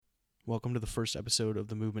Welcome to the first episode of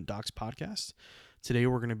the Movement Docs podcast. Today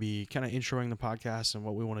we're going to be kind of introing the podcast and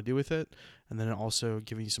what we want to do with it, and then also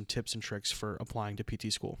giving you some tips and tricks for applying to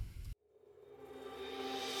PT school.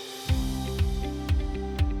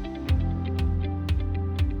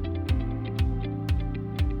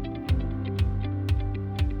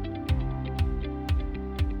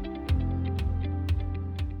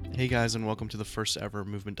 Hey guys, and welcome to the first ever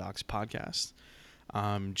Movement Docs podcast.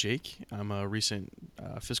 I'm Jake. I'm a recent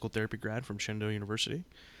physical therapy grad from Shenandoah University.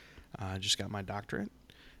 I just got my doctorate,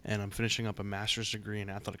 and I'm finishing up a master's degree in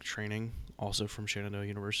athletic training, also from Shenandoah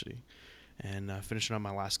University, and finishing up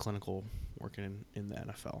my last clinical working in the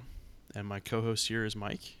NFL. And my co-host here is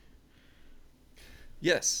Mike.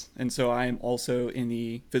 Yes, and so I am also in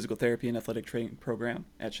the physical therapy and athletic training program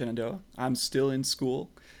at Shenandoah. I'm still in school.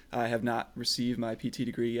 I have not received my PT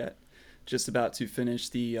degree yet. Just about to finish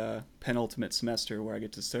the penultimate semester where I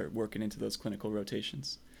get to start working into those clinical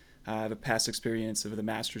rotations. I have a past experience of the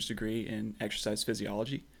master's degree in exercise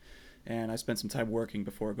physiology, and I spent some time working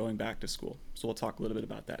before going back to school. So we'll talk a little bit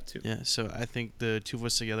about that too. Yeah, so I think the two of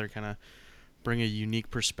us together kind of bring a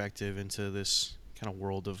unique perspective into this kind of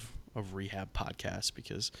world of rehab podcasts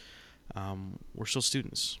because we're still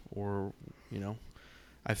students, or,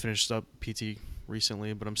 I finished up PT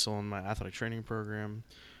recently, but I'm still in my athletic training program.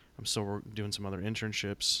 I'm still doing some other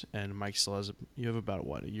internships, and Mike still has, you have about,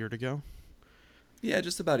 a year to go? Yeah,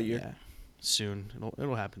 just about a year. Yeah, soon.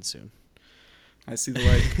 It'll happen soon. I see the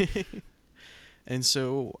light. And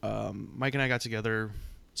so Mike and I got together,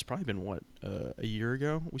 it's probably been, a year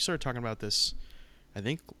ago? We started talking about this, I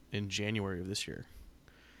think, in January of this year.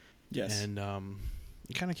 Yes. And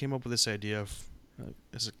we kind of came up with this idea of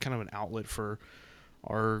as a kind of an outlet for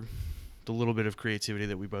the little bit of creativity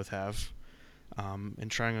that we both have, and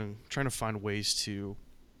trying to find ways to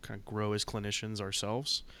kind of grow as clinicians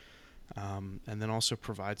ourselves, and then also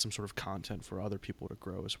provide some sort of content for other people to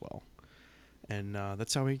grow as well. And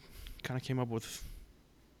that's how we kind of came up with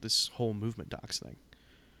this whole Movement Docs thing.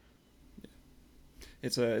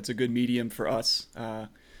 It's a good medium for us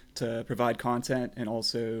to provide content and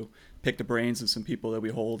also pick the brains of some people that we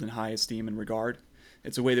hold in high esteem and regard.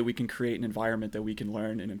 It's a way that we can create an environment that we can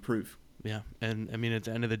learn and improve. Yeah, and I mean, at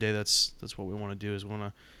the end of the day, that's what we want to do, is we want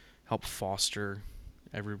to help foster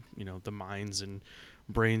the minds and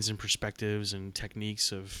brains and perspectives and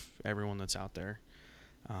techniques of everyone that's out there.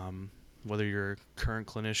 Whether you're a current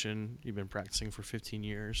clinician, you've been practicing for 15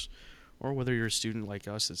 years, or whether you're a student like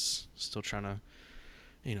us that's still trying to,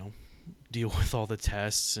 deal with all the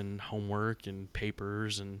tests and homework and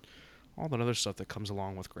papers and all that other stuff that comes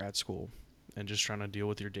along with grad school, and just trying to deal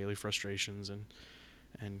with your daily frustrations and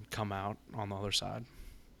come out on the other side.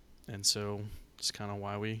 And so it's kind of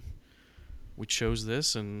why we chose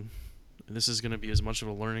this, and this is going to be as much of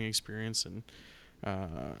a learning experience and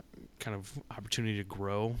kind of opportunity to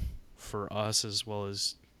grow for us as well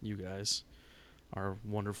as you guys, our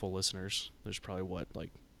wonderful listeners. There's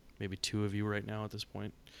probably maybe 2 of you right now at this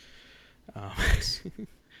point.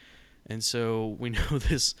 And so we know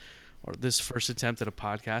this first attempt at a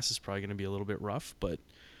podcast is probably going to be a little bit rough, but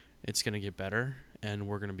it's going to get better, and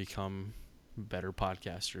we're going to become better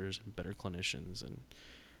podcasters and better clinicians, and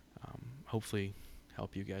hopefully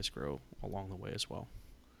help you guys grow along the way as well.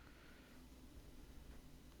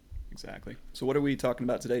 Exactly. So what are we talking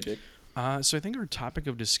about today, Jake? So I think our topic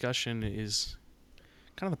of discussion is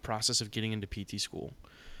kind of the process of getting into PT school.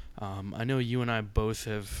 I know you and I both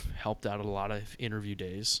have helped out a lot of interview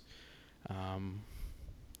days,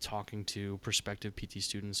 talking to prospective PT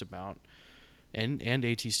students about, and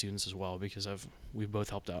AT students as well, because we've both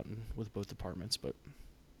helped out with both departments, but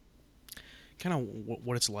kind of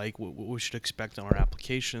what it's like, what we should expect on our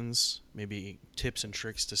applications, maybe tips and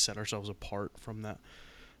tricks to set ourselves apart from that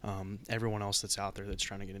everyone else that's out there that's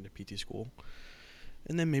trying to get into PT school,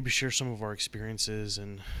 and then maybe share some of our experiences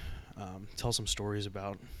and tell some stories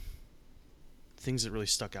about things that really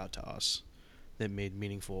stuck out to us, that made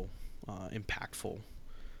meaningful, impactful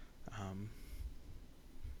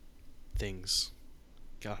things.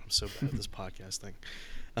 God, I'm so bad at this podcast thing.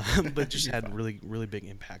 But just had really, really big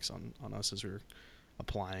impacts on us as we were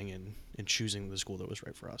applying and choosing the school that was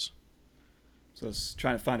right for us. So it's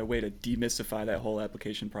trying to find a way to demystify that whole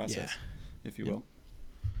application process, if you will.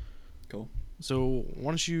 Cool. So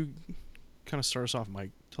why don't you kind of start us off,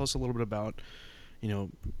 Mike? Tell us a little bit about,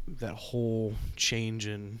 that whole change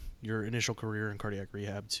in your initial career in cardiac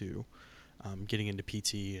rehab to getting into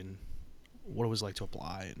PT, and what it was like to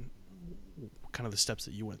apply, and kind of the steps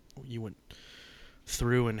that you went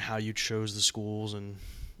through, and how you chose the schools and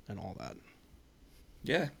all that.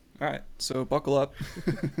 Yeah. All right. So buckle up.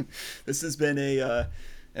 This has been a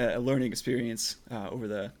a learning experience over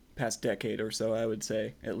the past decade or so, I would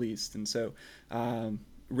say, at least. And so,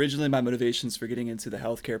 originally, my motivations for getting into the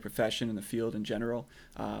healthcare profession and the field in general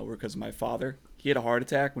were because of my father. He had a heart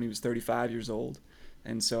attack when he was 35 years old.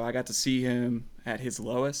 And so I got to see him at his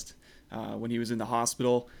lowest when he was in the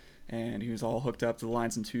hospital, and he was all hooked up to the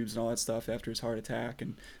lines and tubes and all that stuff after his heart attack.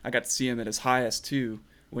 And I got to see him at his highest too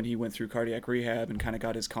when he went through cardiac rehab and kind of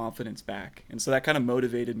got his confidence back. And so that kind of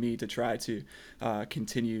motivated me to try to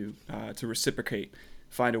continue to reciprocate,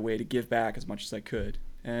 find a way to give back as much as I could.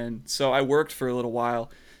 And so I worked for a little while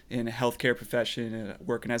in a healthcare profession,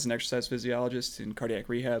 working as an exercise physiologist in cardiac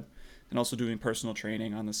rehab, and also doing personal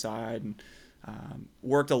training on the side. And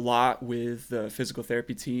worked a lot with the physical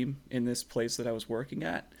therapy team in this place that I was working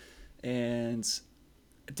at, and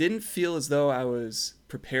didn't feel as though I was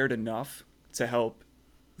prepared enough to help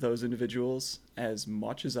those individuals as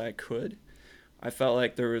much as I could. I felt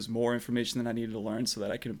like there was more information that I needed to learn so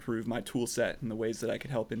that I could improve my tool set and the ways that I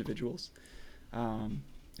could help individuals.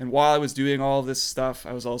 And while I was doing all of this stuff,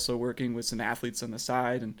 I was also working with some athletes on the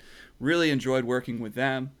side and really enjoyed working with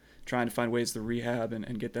them, trying to find ways to rehab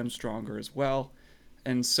and get them stronger as well.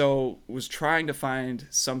 And so was trying to find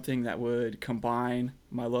something that would combine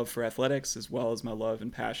my love for athletics as well as my love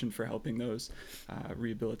and passion for helping those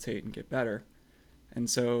rehabilitate and get better. And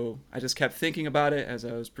so I just kept thinking about it as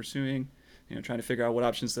I was pursuing, trying to figure out what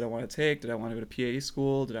options did I want to take. Did I want to go to PA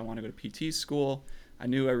school? Did I want to go to PT school? I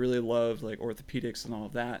knew I really loved like orthopedics and all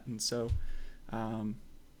of that. And so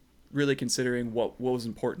really considering what was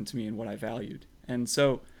important to me and what I valued. And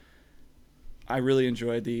so I really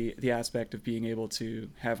enjoyed the aspect of being able to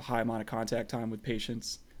have a high amount of contact time with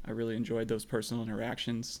patients. I really enjoyed those personal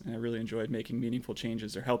interactions, and I really enjoyed making meaningful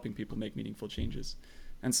changes or helping people make meaningful changes.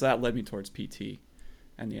 And so that led me towards PT.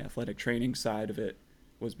 And the athletic training side of it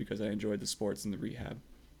was because I enjoyed the sports and the rehab.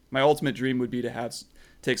 My ultimate dream would be to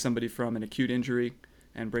take somebody from an acute injury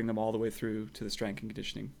and bring them all the way through to the strength and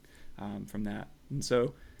conditioning from that. And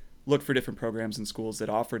so looked for different programs and schools that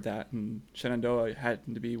offered that, and Shenandoah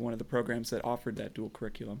happened to be one of the programs that offered that dual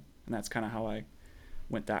curriculum, and that's kind of how I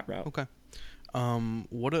went that route. Okay.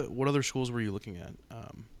 What other schools were you looking at?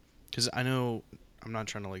 Because I know, I'm not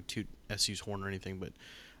trying to like toot SU's horn or anything, but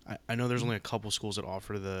I know there's only a couple schools that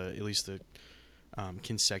offer at least the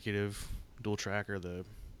consecutive dual track, or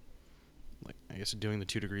I guess doing the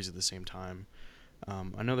 2 degrees at the same time.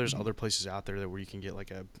 I know there's other places out there where you can get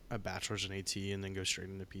like a bachelor's in AT and then go straight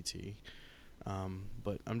into PT.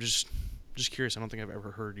 But I'm just curious. I don't think I've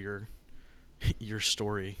ever heard your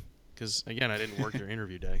story, because again, I didn't work your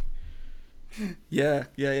interview day.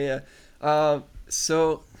 Yeah.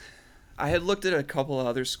 So I had looked at a couple of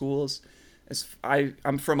other schools.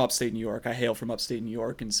 I'm from upstate New York. I hail from upstate New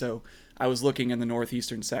York, and so I was looking in the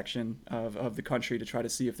northeastern section of the country to try to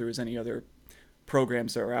see if there was any other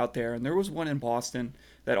programs that were out there. And there was one in Boston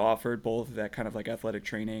that offered both that kind of like athletic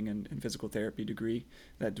training and physical therapy degree,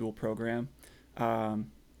 that dual program.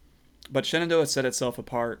 But Shenandoah set itself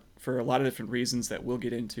apart for a lot of different reasons that we'll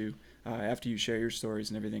get into after you share your stories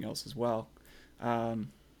and everything else as well.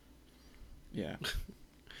 Yeah.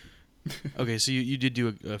 Okay, so you did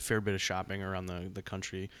do a fair bit of shopping around the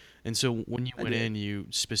country. And so when you went in, you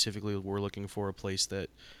specifically were looking for a place that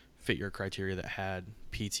fit your criteria, that had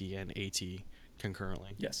PT and AT concurrently.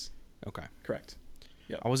 Yes. Okay. Correct.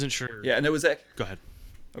 Yeah. I wasn't sure. Yeah, and it was Go ahead.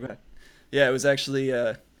 Okay. Yeah, it was actually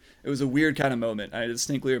it was a weird kind of moment. I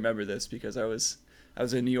distinctly remember this because I was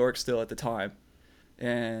in New York still at the time,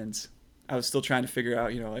 and I was still trying to figure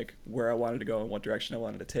out, like where I wanted to go and what direction I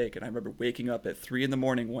wanted to take. And I remember waking up at 3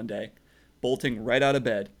 a.m. one day, bolting right out of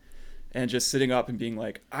bed, and just sitting up and being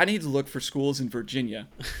like, I need to look for schools in Virginia.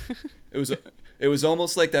 It was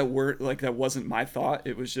almost like that word, like that wasn't my thought.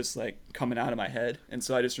 It was just like coming out of my head. And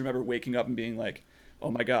so I just remember waking up and being like, oh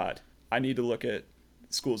my God, I need to look at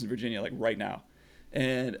schools in Virginia like right now.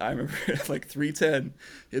 And I remember at like 3:10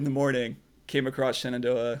 in the morning, came across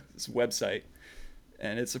Shenandoah's website,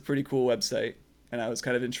 and it's a pretty cool website. And I was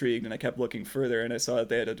kind of intrigued, and I kept looking further, and I saw that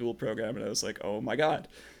they had a dual program, and I was like, oh my God,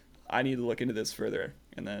 I need to look into this further.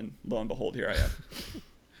 And then lo and behold, here I am.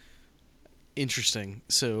 Interesting.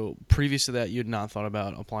 So previous to that, you had not thought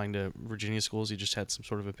about applying to Virginia schools. You just had some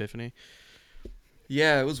sort of epiphany.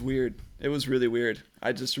 Yeah, it was weird. It was really weird.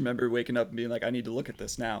 I just remember waking up and being like, I need to look at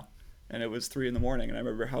this now. And it was 3 a.m, and I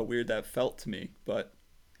remember how weird that felt to me. But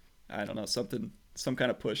I don't know, some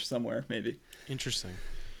kind of push somewhere, maybe. Interesting.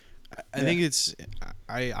 I think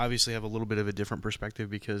I obviously have a little bit of a different perspective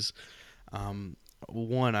because,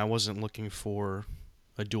 one, I wasn't looking for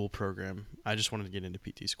a dual program. I just wanted to get into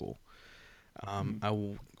PT school.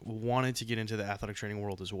 I wanted to get into the athletic training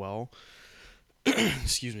world as well.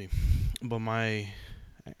 Excuse me. But my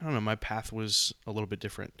I don't know, my path was a little bit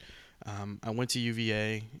different. I went to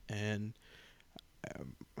UVA, and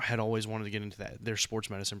I had always wanted to get into their sports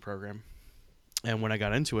medicine program. And when I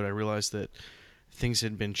got into it, I realized that things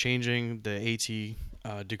had been changing. The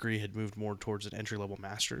AT degree had moved more towards an entry level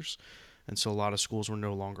master's, and so a lot of schools were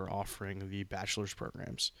no longer offering the bachelor's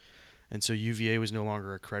programs. And so UVA was no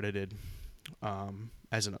longer accredited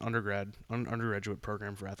as an undergraduate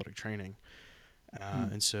program for athletic training,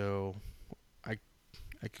 Mm. and so I,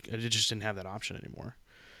 I just didn't have that option anymore.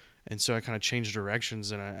 And so I kind of changed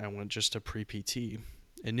directions, and I went just to pre PT.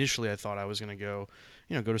 Initially, I thought I was going to go,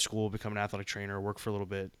 go to school, become an athletic trainer, work for a little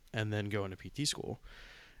bit, and then go into PT school.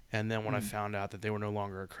 And then when I Mm. found out that they were no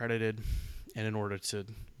longer accredited, and in order to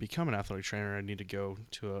become an athletic trainer, I need to go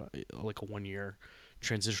to a 1 year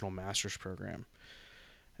transitional master's program.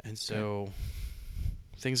 And Okay. so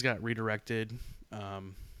things got redirected,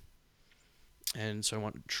 um, and so I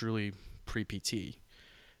went truly pre PT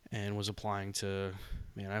and was applying to,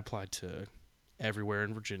 man, I applied to everywhere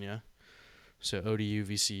in Virginia. So ODU,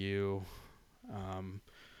 VCU, um,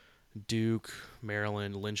 Duke,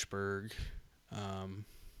 Maryland, Lynchburg, um,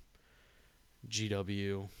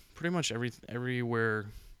 GW, pretty much everywhere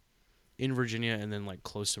in Virginia, and then like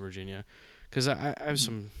close to Virginia, because I have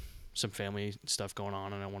Mm. some family stuff going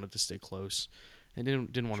on, and I wanted to stay close, and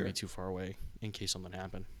didn't want to be Sure. too far away in case something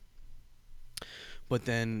happened. But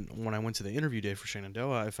then when I went to the interview day for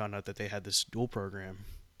Shenandoah, I found out that they had this dual program,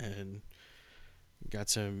 and got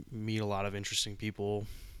to meet a lot of interesting people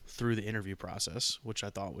through the interview process, which I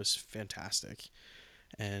thought was fantastic,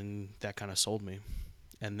 and that kind of sold me.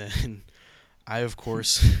 And then I, of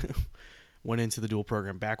course, went into the dual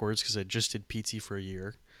program backwards because I just did PT for a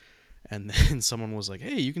year, and then someone was like,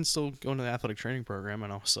 "Hey, you can still go into the athletic training program,"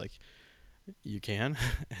 and I was like, "You can,"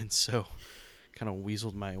 and so kind of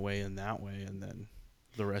weaseled my way in that way, and then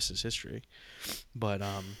the rest is history. But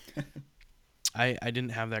I didn't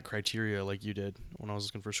have that criteria like you did when I was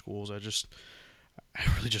looking for schools. I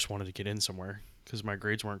really just wanted to get in somewhere because my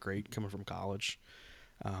grades weren't great coming from college.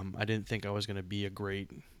 I didn't think I was going to be a great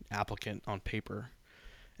applicant on paper,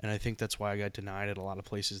 and I think that's why I got denied at a lot of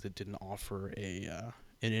places that didn't offer an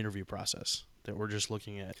interview process. That were just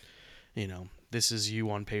looking at, this is you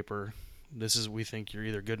on paper. This is, we think you're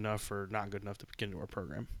either good enough or not good enough to get into our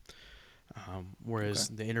program. Okay. Whereas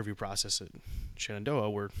the interview process at Shenandoah,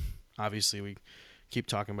 where obviously we keep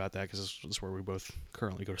talking about that because it's where we both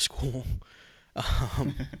currently go to school.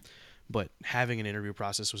 um, but having an interview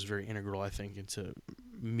process was very integral, I think, into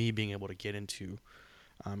me being able to get into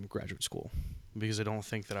graduate school, because I don't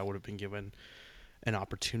think that I would have been given an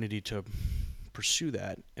opportunity to pursue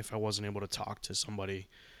that if I wasn't able to talk to somebody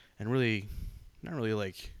and really, not really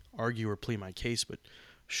like argue or plead my case, but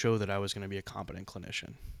show that I was going to be a competent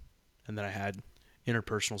clinician and that I had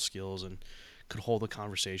interpersonal skills and could hold a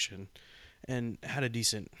conversation and had a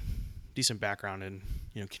decent background in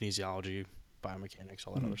kinesiology, biomechanics,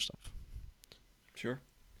 all that Mm. other stuff. Sure.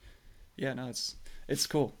 Yeah. No, it's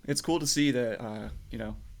cool. It's cool to see that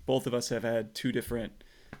both of us have had two different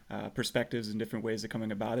perspectives and different ways of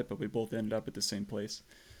coming about it, but we both ended up at the same place.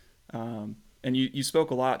 And you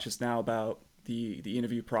spoke a lot just now about the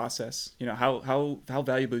interview process. How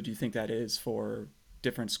valuable do you think that is for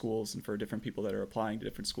different schools and for different people that are applying to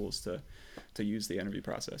different schools to use the interview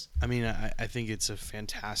process? I mean, I think it's a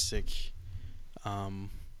fantastic um,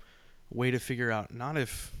 way to figure out not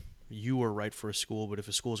if you are right for a school, but if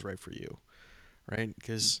a school is right for you, right? Mm.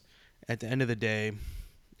 Because at the end of the day,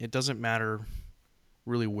 it doesn't matter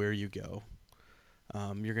really where you go.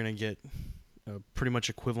 You're going to get a pretty much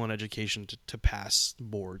equivalent education to pass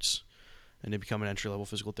boards and to become an entry level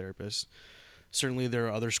physical therapist. Certainly, there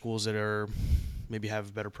are other schools that are maybe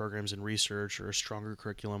have better programs in research or a stronger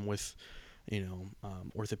curriculum with,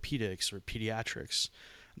 orthopedics or pediatrics.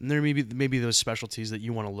 And there may be maybe those specialties that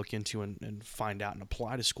you want to look into and find out and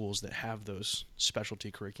apply to schools that have those specialty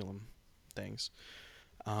curriculum things.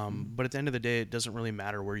 Mm. But at the end of the day, it doesn't really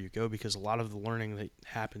matter where you go because a lot of the learning that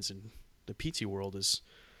happens in the PT world is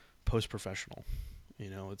post professional.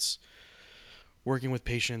 It's working with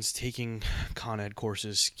patients, taking Con Ed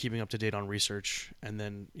courses, keeping up to date on research, and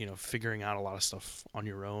then figuring out a lot of stuff on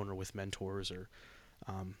your own or with mentors or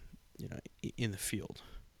um, in the field.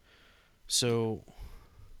 So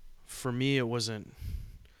for me, it wasn't.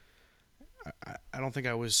 I don't think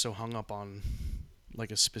I was so hung up on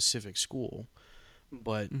like a specific school,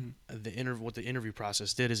 but Mm. what the interview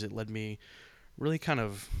process did is it led me really kind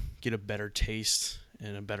of get a better taste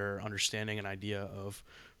and a better understanding and idea of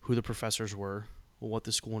who the professors were, what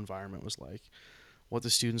the school environment was like, what the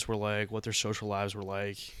students were like, what their social lives were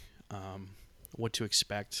like, what to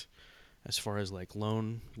expect as far as like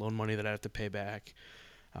loan money that I have to pay back,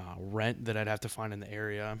 rent that I'd have to find in the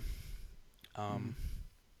area. Mm-hmm. Um,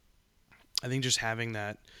 I think just having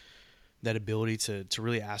that ability to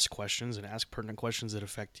really ask questions and ask pertinent questions that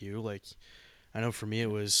affect you. Like, I know for me it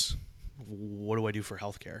was, what do I do for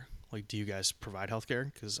healthcare? Like, do you guys provide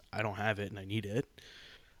healthcare? Because I don't have it and I need it.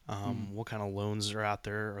 Mm-hmm. What kind of loans are out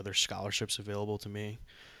there? Are there scholarships available to me?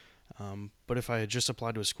 But if I had just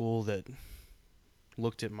applied to a school that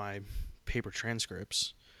looked at my paper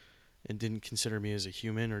transcripts and didn't consider me as a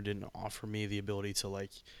human, or didn't offer me the ability to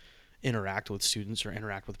like interact with students or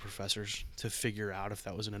interact with professors to figure out if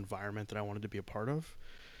that was an environment that I wanted to be a part of,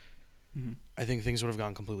 Mm-hmm. I think things would have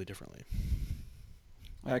gone completely differently.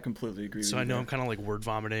 I completely agree with So I you know I'm there. kind of like word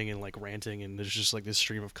vomiting and like ranting, and there's just like this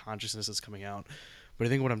stream of consciousness that's coming out. But I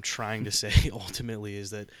think what I'm trying to say ultimately is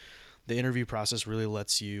that the interview process really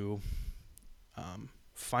lets you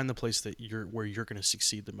find the place that you're going to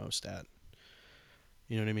succeed the most at.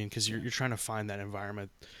 You know what I mean? Because Yeah. you're trying to find that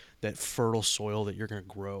environment, that fertile soil that you're going to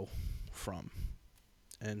grow from.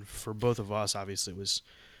 And for both of us, obviously, it was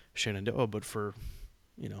Shenandoah, but for,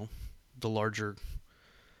 you know, the larger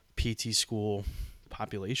PT school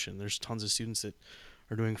population, there's tons of students that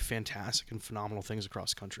are doing fantastic and phenomenal things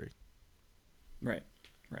across the country. Right.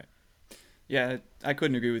 Right. Yeah, I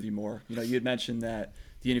couldn't agree with you more. You had mentioned that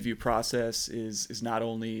the interview process is not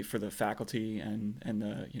only for the faculty and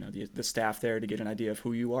the the staff there to get an idea of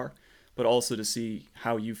who you are, but also to see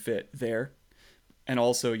how you fit there, and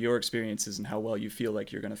also your experiences and how well you feel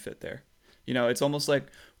like you're going to fit there. It's almost like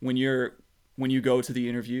when you go to the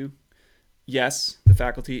interview, yes, the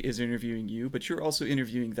faculty is interviewing you, but you're also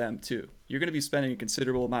interviewing them too. You're going to be spending a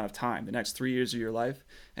considerable amount of time, the next 3 years of your life,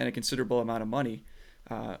 and a considerable amount of money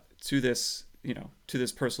to this, to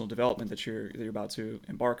this personal development that you're about to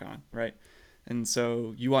embark on, right? And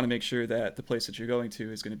so you want to make sure that the place that you're going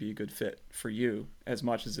to is going to be a good fit for you as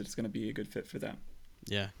much as it's going to be a good fit for them.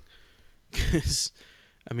 Yeah. Because,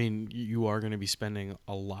 I mean, you are going to be spending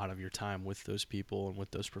a lot of your time with those people and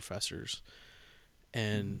with those professors. Mm-hmm.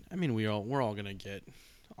 And, I mean, we're all going to get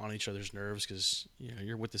on each other's nerves because,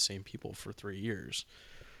 you're with the same people for 3 years.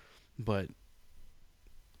 But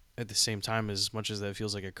at the same time, as much as that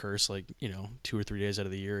feels like a curse, like 2 or 3 days out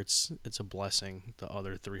of the year, it's a blessing. The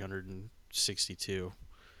other 362.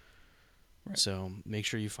 Right. So make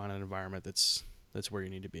sure you find an environment that's where you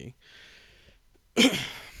need to be,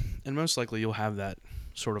 and most likely you'll have that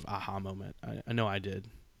sort of aha moment. I know I did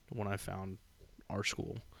when I found our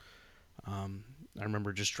school. Um, I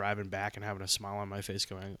remember just driving back and having a smile on my face,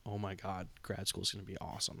 going, "Oh my God, grad school is going to be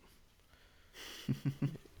awesome."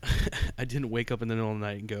 I didn't wake up in the middle of the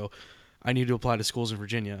night and go, "I need to apply to schools in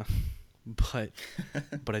Virginia," but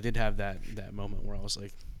I did have that moment where I was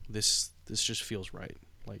like, this just feels right.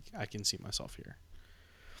 Like I can see myself here.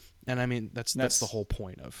 And I mean that's the That's whole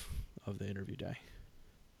point of the interview day.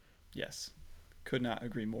 Yes, could not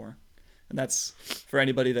agree more. And that's for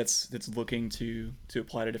anybody that's looking to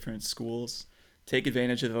apply to different schools. Take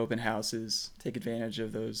advantage of the open houses. Take advantage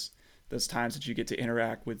of those times that you get to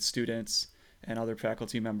interact with students and other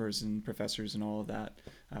faculty members and professors and all of that,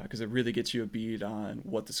 because it really gets you a bead on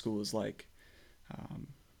what the school is like. Um,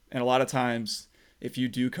 and a lot of times, if you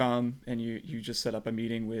do come and you just set up a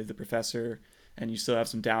meeting with the professor and you still have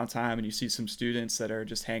some downtime and you see some students that are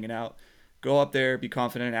just hanging out, go up there, be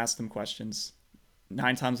confident, and ask them questions.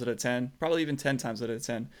 9 times out of 10, probably even 10 times out of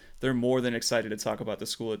 10, they're more than excited to talk about the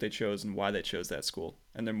school that they chose and why they chose that school.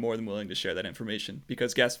 And they're more than willing to share that information.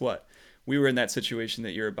 Because guess what? We were in that situation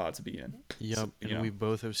that you're about to be in. So, Yep, and we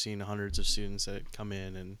both have seen hundreds of students that come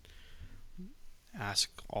in and ask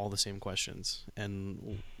all the same questions,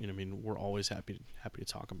 and I mean, we're always happy to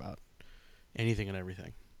talk about anything and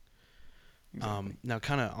everything. exactly. Now,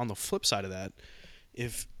 kind of on the flip side of that,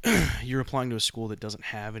 if you're applying to a school that doesn't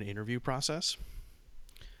have an interview process,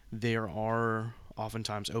 there are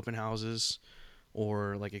oftentimes open houses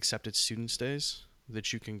or like accepted student stays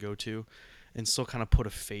that you can go to and still kind of put a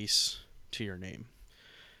face to your name.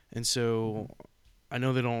 And Mm-hmm. so I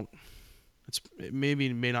know they don't, it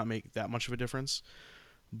maybe may not make that much of a difference,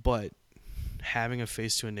 but having a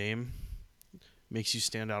face to a name makes you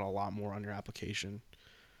stand out a lot more on your application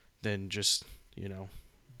than just, you know,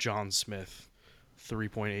 John Smith,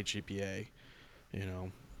 3.8 GPA, you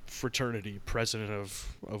know, fraternity, president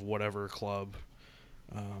of whatever club,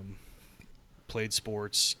 um, played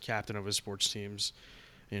sports, captain of his sports teams,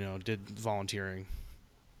 did volunteering.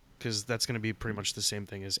 Because that's going to be pretty much the same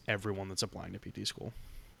thing as everyone that's applying to PT school.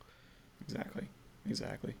 Exactly.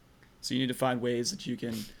 Exactly. So you need to find ways that you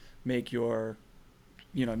can make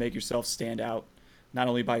make yourself stand out, not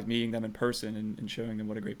only by meeting them in person and showing them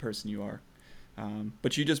what a great person you are.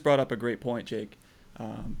 But you just brought up a great point, Jake.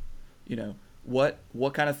 Um, you know, What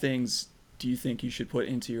kind of things do you think you should put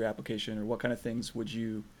into your application, or what kind of things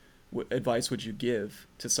what advice would you give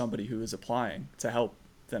to somebody who is applying to help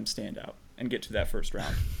them stand out and get to that first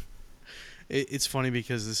round? It's funny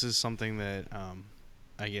because this is something that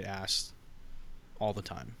I get asked all the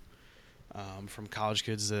time from college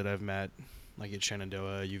kids that I've met, like at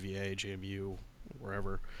Shenandoah, UVA, JMU,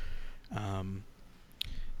 wherever. Um,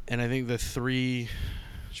 and I think there's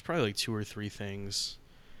probably like two or three things.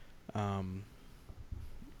 Um,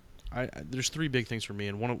 there's three big things for me,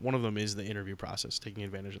 and one of them is the interview process, taking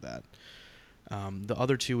advantage of that. The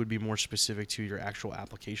other two would be more specific to your actual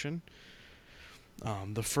application.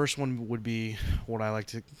 The first one would be what I like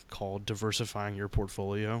to call diversifying your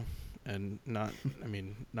portfolio, and not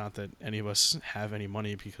that any of us have any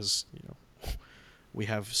money because we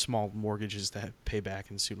have small mortgages that pay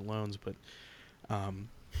back in student loans, but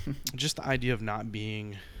just the idea of not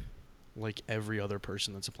being like every other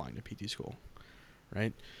person that's applying to PT school,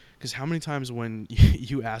 right? Because how many times when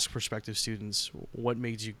you ask prospective students what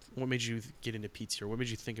made you get into PT, or what made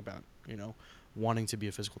you think about wanting to be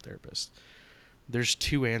a physical therapist, there's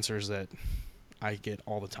two answers that I get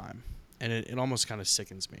all the time, and it almost kind of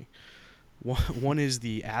sickens me. One is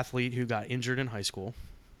the athlete who got injured in high school,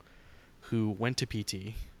 who went to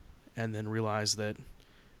PT, and then realized that,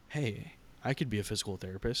 hey, I could be a physical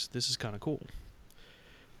therapist. This is kind of cool.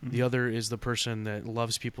 Mm-hmm. The other is the person that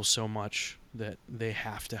loves people so much that they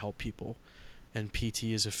have to help people, and PT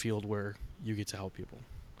is a field where you get to help people,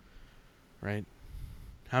 right?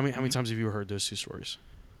 How many times have you heard those two stories?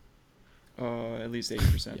 At least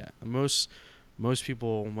 80%. Yeah, most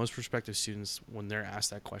prospective students, when they're asked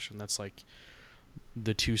that question, that's like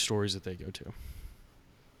the two stories that they go to.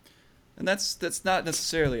 And that's not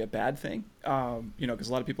necessarily a bad thing, because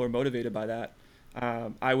a lot of people are motivated by that.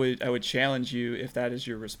 I would challenge you, if that is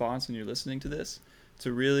your response and you're listening to this,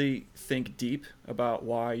 to really think deep about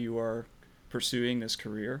why you are pursuing this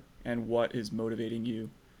career and what is motivating you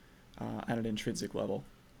at an intrinsic level.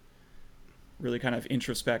 Really kind of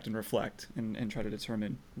introspect and reflect and try to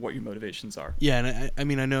determine what your motivations are. Yeah,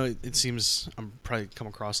 and I know it seems I'm probably come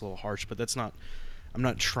across a little harsh, but that's not. I'm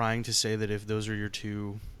not trying to say that if those are your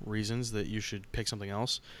two reasons that you should pick something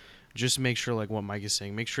else. Just make sure, like what Mike is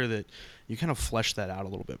saying, make sure that you kind of flesh that out a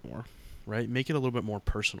little bit more, right? Make it a little bit more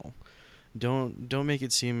personal. Don't make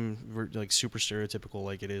it seem like super stereotypical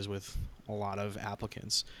like it is with a lot of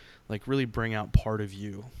applicants. Like really bring out part of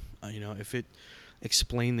you. If it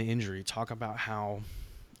explain the injury, talk about how,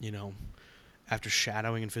 after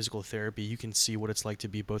shadowing in physical therapy, you can see what it's like to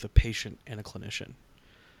be both a patient and a clinician.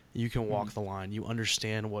 You can walk the line. You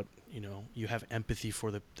understand what, you have empathy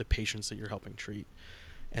for the patients that you're helping treat.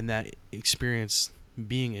 And that experience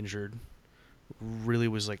being injured really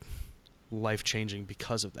was like life-changing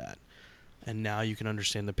because of that. And now you can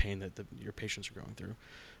understand the pain that your patients are going through,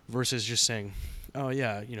 versus just saying, oh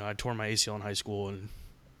yeah, I tore my ACL in high school and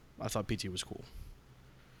I thought PT was cool.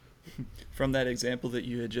 From that example that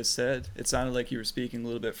you had just said, it sounded like you were speaking a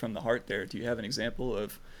little bit from the heart there. Do you have an example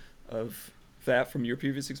of that from your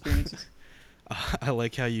previous experiences? I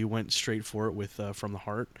like how you went straight for it with from the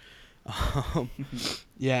heart.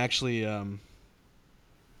 Yeah, actually,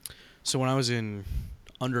 so when I was in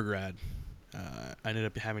undergrad, I ended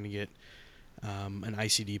up having to get an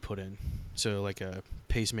ICD put in, so like a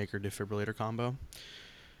pacemaker defibrillator combo.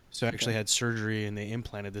 So I actually had surgery, and they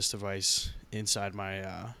implanted this device inside my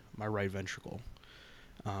my right ventricle,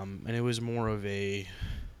 and it was more of a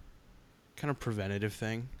kind of preventative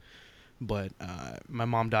thing. But my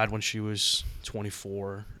mom died when she was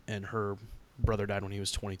 24, and her brother died when he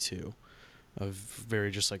was 22, of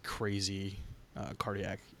very just like crazy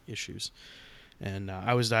cardiac issues. And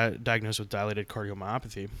I was diagnosed with dilated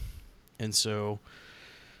cardiomyopathy, and so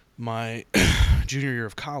my junior year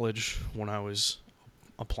of college, when I was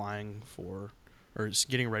applying for, or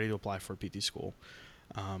getting ready to apply for PT school,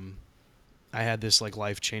 I had this like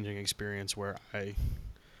life-changing experience where I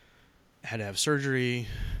had to have surgery.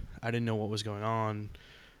 I didn't know what was going on.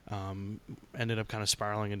 Ended up kind of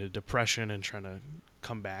spiraling into depression and trying to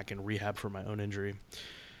come back and rehab for my own injury.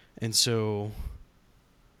 And so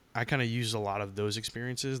I kind of used a lot of those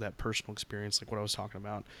experiences, that personal experience, like what I was talking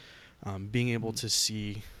about, being able to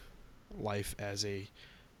see life as a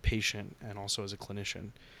patient and also as a clinician,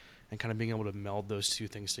 and kind of being able to meld those two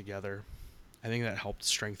things together. I think that helped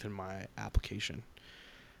strengthen my application.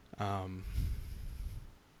 And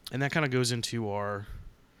that kind of goes into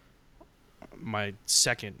my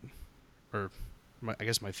second, or I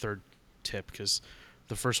guess my third tip, because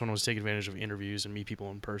the first one was take advantage of interviews and meet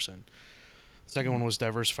people in person. Second one was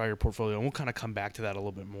diversify your portfolio, and we'll kind of come back to that a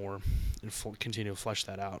little bit more and continue to flesh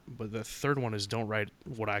that out. But the third one is don't write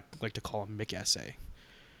what I like to call a Mick essay,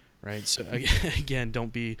 right? So again,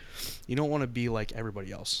 you don't want to be like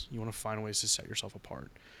everybody else. You want to find ways to set yourself apart.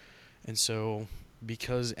 And so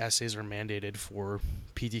because essays are mandated for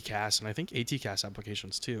PTCAS and I think ATCAS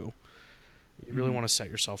applications too, you really want to set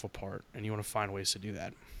yourself apart, and you want to find ways to do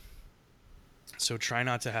that. So try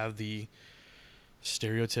not to have the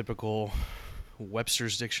stereotypical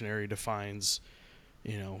Webster's Dictionary defines,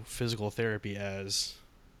 physical therapy as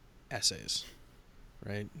essays,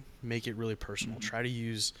 right? Make it really personal. Try to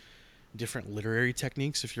use different literary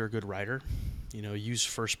techniques if you're a good writer. Use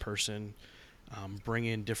first person, bring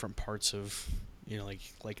in different parts of,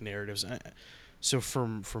 like narratives. So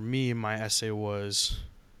for me, my essay was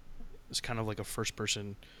kind of like a first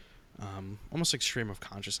person, almost like stream of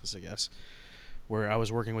consciousness, I guess, where I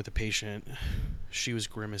was working with a patient. She was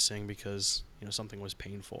grimacing because something was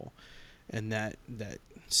painful, and that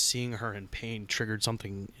seeing her in pain triggered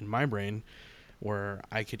something in my brain where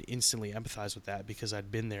I could instantly empathize with that because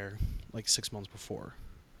I'd been there like 6 months before,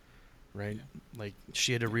 right? Yeah. Like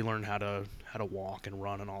she had to relearn how to walk and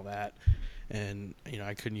run and all that, and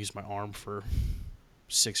I couldn't use my arm for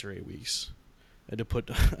 6 or 8 weeks. I had to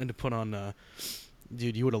put on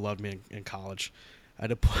dude, you would have loved me in college. I had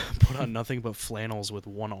to put on nothing but flannels with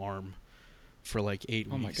one arm for like 8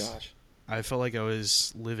 weeks. Oh my gosh. I felt like I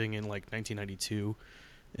was living in like 1992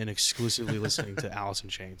 and exclusively listening to Alice in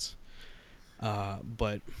Chains.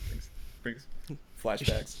 But brings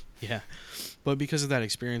flashbacks. Yeah. But because of that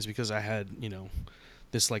experience, because I had,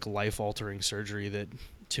 this like life-altering surgery that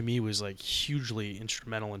to me was like hugely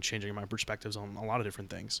instrumental in changing my perspectives on a lot of different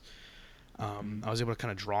things. I was able to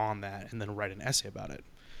kind of draw on that and then write an essay about it.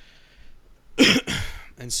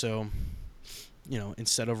 And so,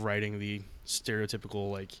 instead of writing the stereotypical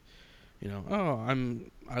like,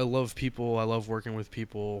 I love people, I love working with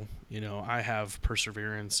people, I have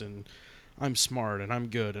perseverance and I'm smart and I'm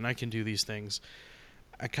good and I can do these things,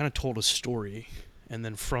 I kind of told a story, and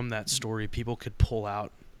then from that story people could pull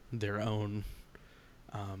out their own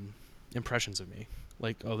impressions of me,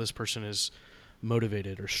 like, oh, this person is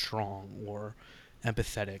motivated or strong or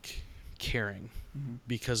empathetic, caring,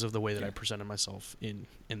 because of the way that I presented myself in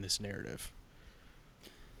this narrative.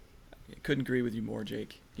 I couldn't agree with you more,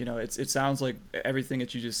 Jake. It sounds like everything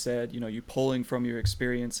that you just said, you pulling from your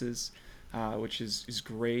experiences, which is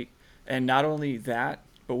great. And not only that,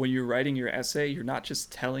 but when you're writing your essay, you're not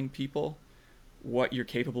just telling people what you're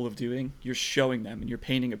capable of doing, you're showing them and you're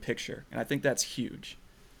painting a picture. And I think that's huge.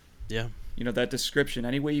 Yeah. That description,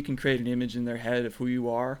 any way you can create an image in their head of who you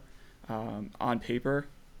are on paper,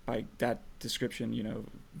 by that description,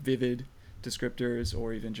 vivid descriptors,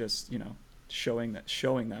 or even just, showing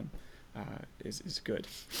them is good.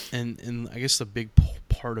 And I guess the big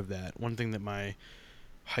part of that, one thing that my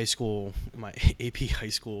AP high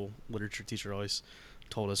school literature teacher always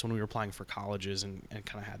told us when we were applying for colleges and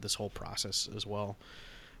kind of had this whole process as well,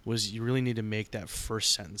 was you really need to make that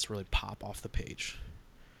first sentence really pop off the page,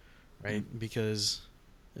 right? Because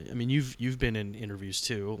I mean, you've been in interviews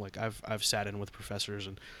too. Like I've sat in with professors,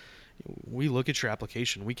 and we look at your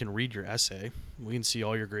application, we can read your essay, we can see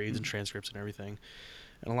all your grades and transcripts and everything.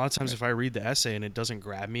 And a lot of times if I read the essay and it doesn't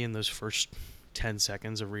grab me in those first 10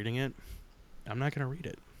 seconds of reading it, I'm not going to read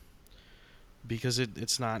it, because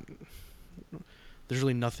it's not, there's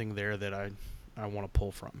really nothing there that I want to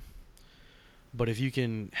pull from. But if you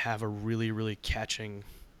can have a really, really catching,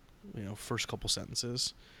 first couple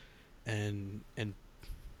sentences and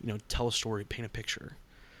tell a story, paint a picture,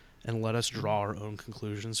 and let us draw our own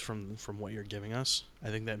conclusions from what you're giving us, I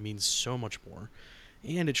think that means so much more.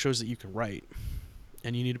 And it shows that you can write.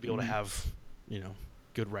 And you need to be able to have,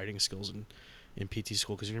 good writing skills in PT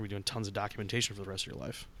school, because you're going to be doing tons of documentation for the rest of your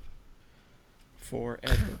life.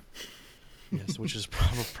 Forever. Yes, which is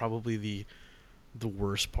probably the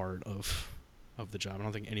worst part of the job. I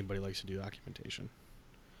don't think anybody likes to do documentation.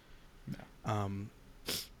 No.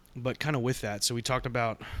 But kind of with that, so we talked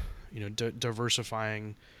about,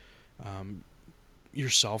 diversifying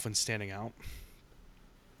yourself and standing out.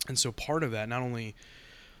 And so part of that, not only,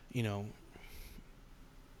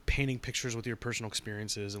 painting pictures with your personal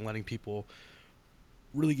experiences and letting people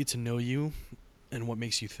really get to know you and what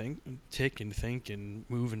makes you tick and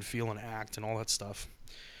move and feel and act and all that stuff.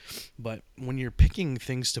 But when you're picking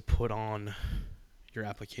things to put on your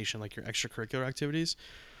application, like your extracurricular activities,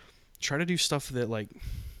 try to do stuff that like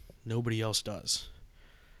nobody else does.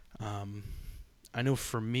 I know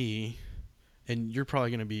for me, and you're probably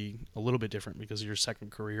going to be a little bit different because of your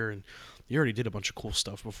second career, and you already did a bunch of cool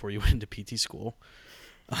stuff before you went into PT school.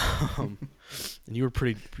 um, and you were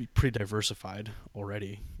pretty diversified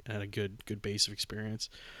already and had a good base of experience.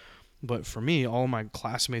 But for me, all my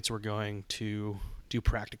classmates were going to do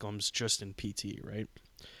practicums just in PT, right?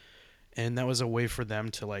 And that was a way for them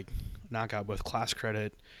to like knock out both class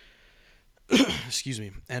credit, excuse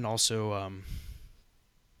me, and also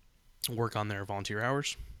work on their volunteer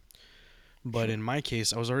hours. But Sure. in my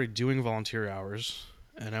case, I was already doing volunteer hours,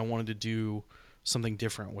 and I wanted to do something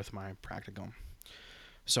different with my practicum.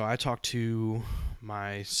 So I talked to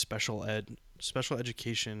my special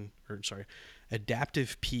education, or sorry,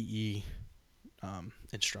 adaptive PE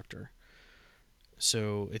instructor.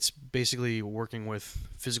 So it's basically working with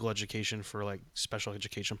physical education for like special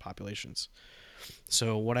education populations.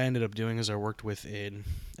 So what I ended up doing is I worked with an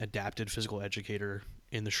adapted physical educator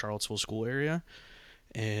in the Charlottesville school area,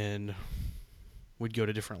 and we'd go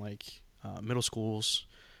to different like middle schools,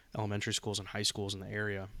 elementary schools, and high schools in the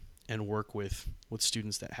area, and work with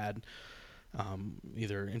students that had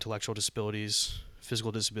either intellectual disabilities,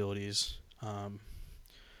 physical disabilities,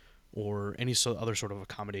 or any other sort of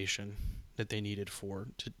accommodation that they needed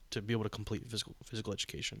to be able to complete physical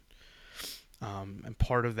education. And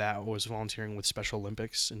part of that was volunteering with Special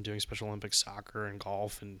Olympics and doing Special Olympics soccer and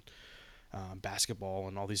golf and basketball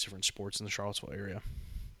and all these different sports in the Charlottesville area.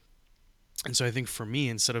 And so I think for me,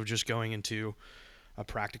 instead of just going into a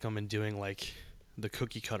practicum and doing like the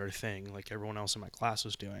cookie cutter thing like everyone else in my class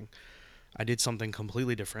was doing, I did something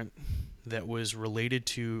completely different that was related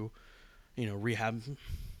to, rehab,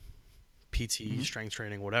 PT, Hmm. strength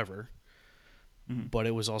training, whatever. Hmm. But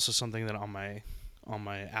it was also something that on my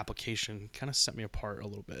application kind of set me apart a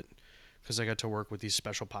little bit because I got to work with these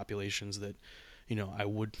special populations that, I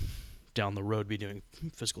would down the road be doing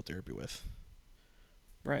physical therapy with.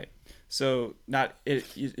 Right. So not it.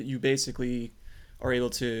 You basically are able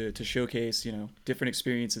to showcase different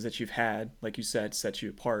experiences that you've had, like you said, set you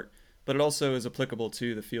apart. But it also is applicable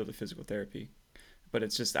to the field of physical therapy. But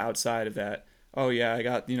it's just outside of that. Oh yeah, I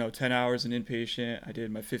got 10 hours in inpatient. I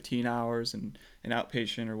did my 15 hours in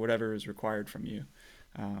outpatient or whatever is required from you.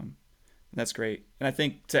 That's great. And I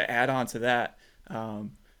think to add on to that,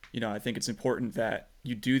 I think it's important that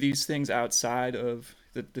you do these things outside of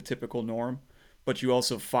the typical norm, but you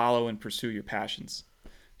also follow and pursue your passions.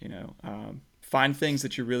 Find things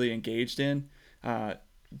that you're really engaged in. Uh,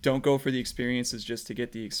 don't go for the experiences just to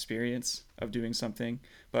get the experience of doing something,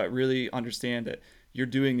 but really understand that you're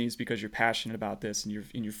doing these because you're passionate about this and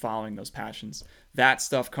you're following those passions. That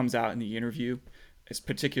stuff comes out in the interview. It's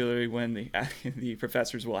particularly when the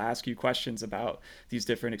professors will ask you questions about these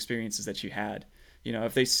different experiences that you had.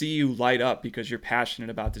 If they see you light up because you're passionate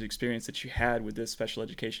about the experience that you had with this special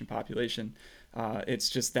education population, it's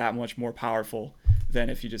just that much more powerful than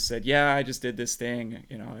if you just said, "Yeah, I just did this thing.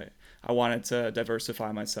 I wanted to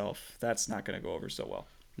diversify myself." That's not going to go over so well.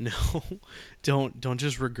 No, don't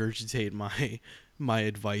just regurgitate my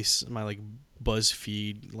advice, my like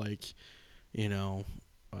BuzzFeed like you know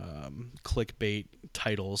clickbait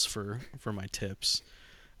titles for my tips.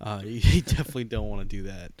 You definitely don't want to do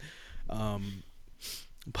that. Um,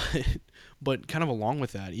 but kind of along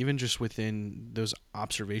with that, even just within those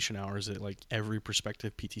observation hours that like every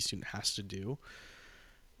prospective PT student has to do,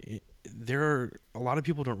 there are a lot of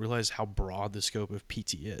people don't realize how broad the scope of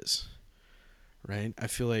PT is. Right? I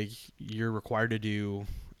feel like you're required to do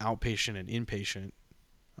outpatient and inpatient,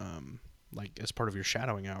 um, like as part of your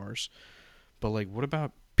shadowing hours. But like, what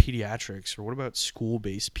about pediatrics, or what about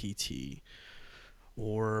school-based PT,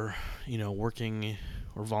 or working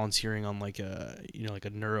or volunteering on like a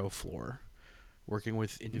neuro floor, working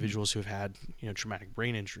with Mm-hmm. individuals who have had traumatic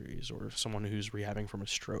brain injuries, or someone who's rehabbing from a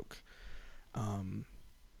stroke. Um,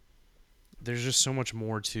 there's just so much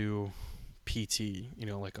more to PT.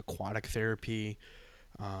 Like aquatic therapy.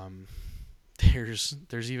 Um,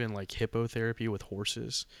 there's even like hippotherapy with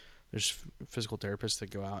horses. There's physical therapists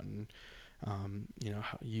that go out and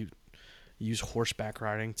you use horseback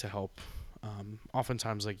riding to help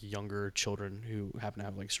oftentimes like younger children who happen to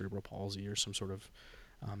have like cerebral palsy or some sort of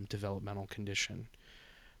developmental condition.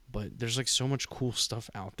 But there's like so much cool stuff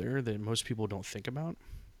out there that most people don't think about.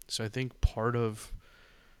 So I think part of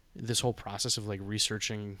this whole process of like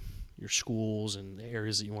researching your schools and the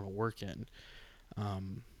areas that you want to work in,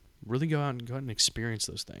 um, really go out and experience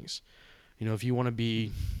those things. If you want to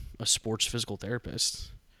be a sports physical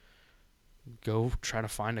therapist, go try to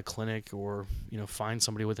find a clinic, or find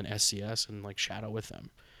somebody with an SCS and like shadow with them.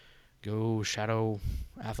 Go shadow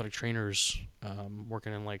athletic trainers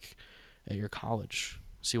working in like at your college.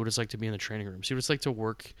 See what it's like to be in the training room. See what it's like to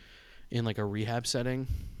work in like a rehab setting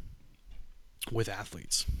with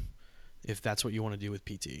athletes, if that's what you want to do with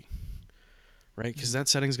PT. right? Because that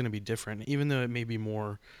setting is going to be different. Even though it may be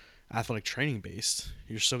more athletic training based,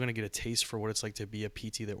 you're still going to get a taste for what it's like to be a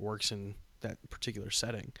PT that works in that particular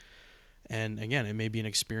setting. And again, it may be an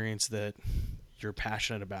experience that you're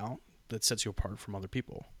passionate about that sets you apart from other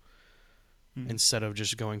people. Instead of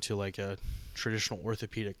just going to like a traditional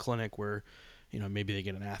orthopedic clinic where, maybe they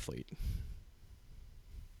get an athlete.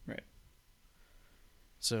 Right.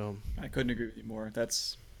 So I couldn't agree with you more.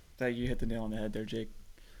 That you hit the nail on the head there, Jake.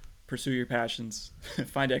 Pursue your passions.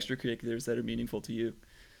 Find extracurriculars that are meaningful to you.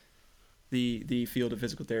 The field of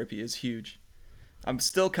physical therapy is huge. I'm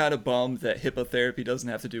still kind of bummed that hippotherapy doesn't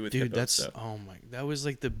have to do with dude, hippos. that was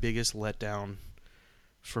like the biggest letdown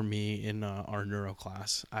for me in our neuro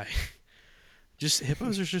class. Just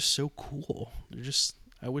hippos are just so cool. They're just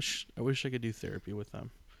I wish I could do therapy with them.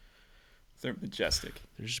 They're majestic.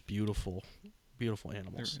 They're just beautiful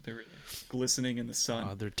animals. They're glistening in the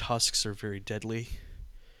sun. Their tusks are very deadly.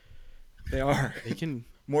 They are. They can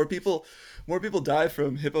more people die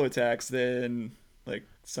from hippo attacks than like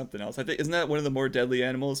something else. I think isn't that one of the more deadly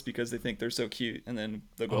animals because they think they're so cute and then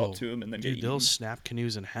they'll go up to them and then get they'll eaten. snap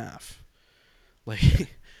canoes in half.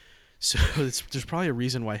 Like so there's probably a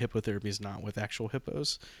reason why hippotherapy is not with actual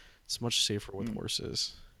hippos. It's much safer with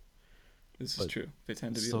horses. This is true. They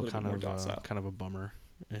tend to be a little bit more docile. Kind of a bummer,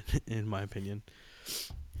 in my opinion.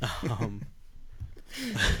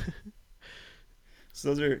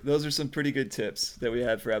 So those are some pretty good tips that we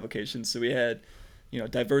had for applications. So we had,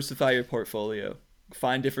 diversify your portfolio,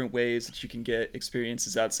 find different ways that you can get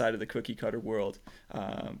experiences outside of the cookie cutter world.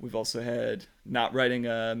 We've also had not writing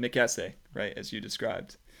a Mick essay, right, as you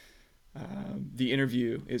described. The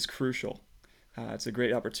interview is crucial. It's a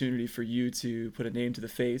great opportunity for you to put a name to the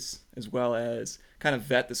face, as well as kind of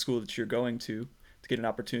vet the school that you're going to get an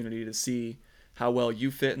opportunity to see how well you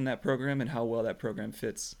fit in that program and how well that program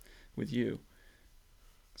fits with you.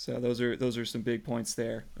 So those are some big points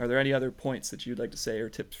there. Are there any other points that you'd like to say or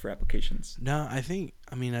tips for applications? No, I think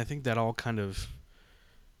that all kind of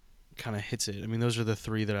hits it. I mean, those are the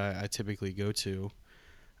three that I typically go to.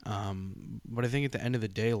 But I think at the end of the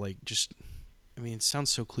day, it sounds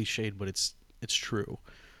so cliched, but it's true.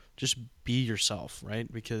 Just be yourself,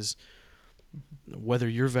 right? Because whether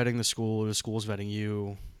you're vetting the school or the school's vetting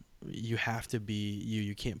you, you have to be you.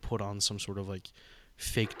 You can't put on some sort of like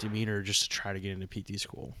fake demeanor just to try to get into PT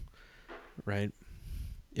school, right?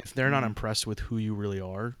 If they're not impressed with who you really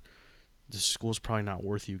are, the school's probably not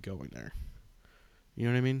worth you going there. You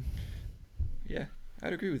know what I mean? Yeah,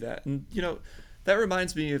 I'd agree with that. And that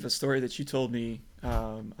reminds me of a story that you told me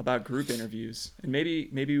about group interviews, and maybe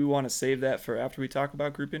we want to save that for after we talk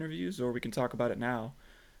about group interviews, or we can talk about it now.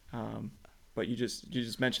 But you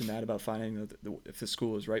just mentioned that about finding if the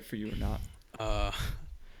school is right for you or not.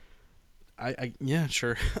 Yeah,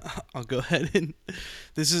 sure. I'll go ahead and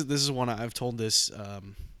this is one I've told this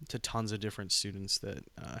to tons of different students that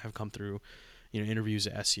have come through, interviews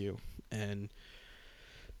at SU, and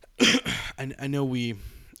I know we.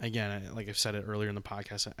 Again, like I've said it earlier in the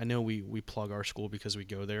podcast, I know we plug our school because we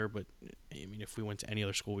go there, but I mean, if we went to any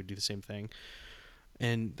other school, we'd do the same thing.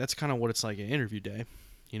 And that's kind of what it's like at interview day.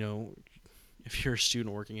 If you're a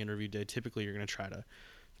student working interview day, typically you're going to try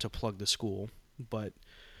to plug the school. But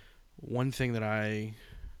one thing that I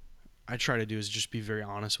try to do is just be very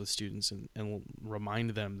honest with students and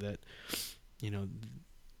remind them that,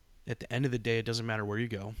 at the end of the day, it doesn't matter where you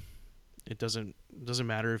go. It doesn't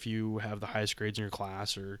matter if you have the highest grades in your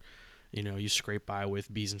class or, you scrape by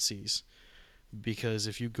with B's and C's. Because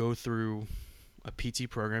if you go through a PT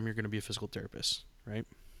program, you're going to be a physical therapist, right?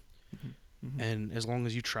 Mm-hmm. And as long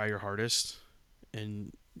as you try your hardest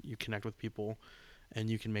and you connect with people and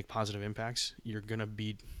you can make positive impacts, you're going to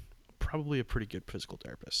be probably a pretty good physical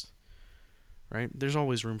therapist, right? There's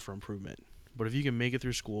always room for improvement. But if you can make it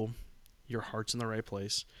through school, your heart's in the right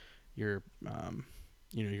place, your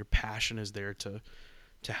passion is there to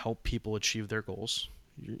help people achieve their goals,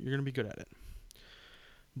 you're going to be good at it.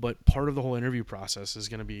 But part of the whole interview process is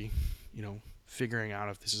going to be, figuring out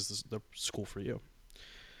if this is the school for you.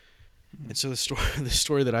 Mm-hmm. And so the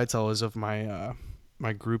story that I tell is of my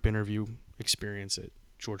my group interview experience at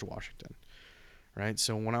George Washington, right?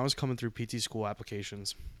 So when I was coming through PT school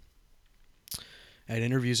applications, I had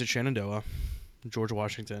interviews at Shenandoah, George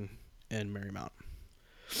Washington, and Marymount.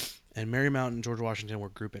 And Marymount and George Washington were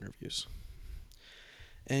group interviews.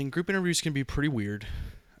 And group interviews can be pretty weird,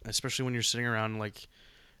 especially when you're sitting around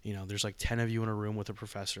there's 10 of you in a room with a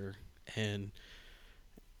professor, and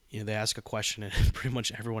they ask a question and pretty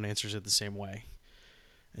much everyone answers it the same way.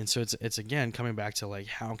 And so it's again coming back to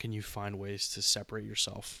how can you find ways to separate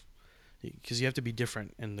yourself, because you have to be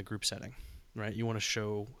different in the group setting, right? You want to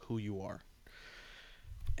show who you are.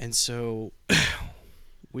 And so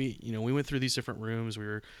we went through these different rooms. We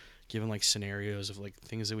were given like scenarios of like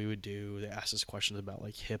things that we would do. They asked us questions about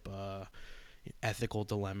like HIPAA, ethical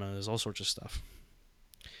dilemmas, all sorts of stuff.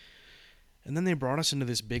 And then they brought us into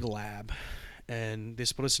this big lab, and they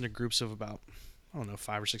split us into groups of about, I don't know,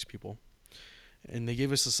 5 or 6 people. And they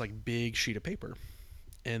gave us this like big sheet of paper.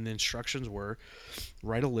 And the instructions were,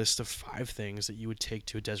 write a list of 5 things that you would take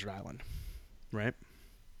to a desert island, right?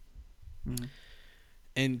 Mm-hmm.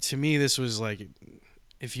 And to me, this was like,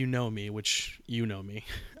 if you know me, which you know me,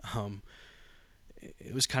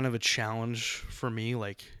 it was kind of a challenge for me,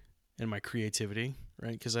 like in my creativity,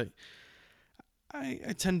 right? Because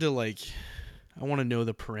I tend to like, I want to know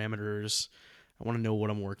the parameters. I want to know what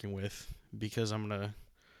I'm working with, because I'm gonna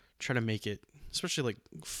try to make it, especially like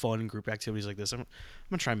fun group activities like this. I'm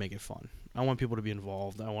gonna try and make it fun. I want people to be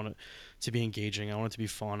involved. I want it to be engaging. I want it to be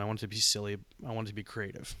fun. I want it to be silly. I want it to be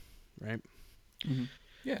creative, right? Mm-hmm.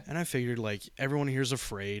 Yeah. And I figured like everyone here's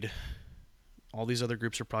afraid. All these other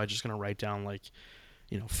groups are probably just gonna write down like,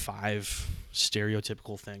 5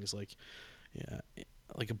 stereotypical things like, yeah,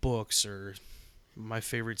 like books or my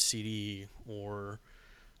favorite CD or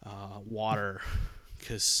water,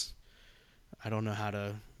 because I don't know how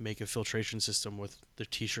to make a filtration system with the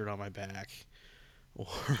T-shirt on my back,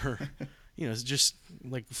 or it's just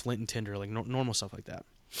like Flint and Tinder, like normal stuff like that.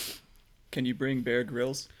 Can you bring Bear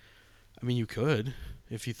Grylls? I mean, you could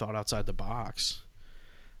if you thought outside the box.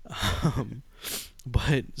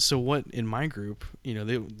 But so what in my group,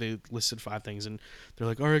 they listed 5 things, and they're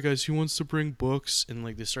like, all right, guys, who wants to bring books? And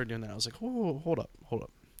like they started doing that. I was like, oh, hold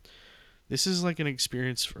up. This is like an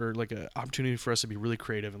experience or like an opportunity for us to be really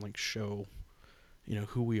creative and like show,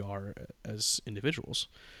 who we are as individuals.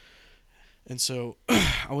 And so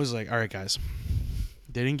I was like, all right, guys,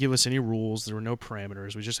 they didn't give us any rules. There were no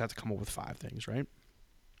parameters. We just had to come up with 5 things, right?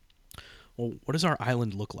 Well, what does our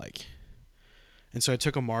island look like? And so I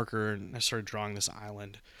took a marker and I started drawing this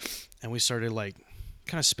island, and we started like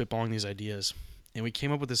kind of spitballing these ideas. And we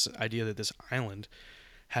came up with this idea that this island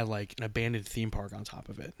had like an abandoned theme park on top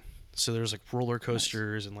of it. So there's like roller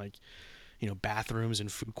coasters and like, bathrooms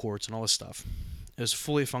and food courts and all this stuff. It was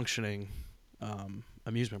fully functioning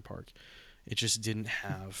amusement park. It just didn't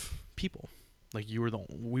have people. Like we were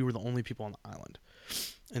the only people on the island.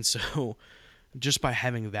 And so just by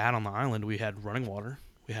having that on the island, we had running water,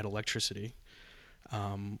 we had electricity,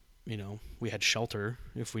 we had shelter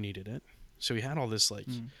if we needed it. So we had all this like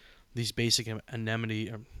these basic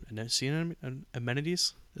amenities.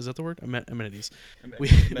 Is that the word? Amenities. We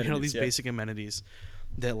had all these basic amenities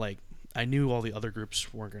that like I knew all the other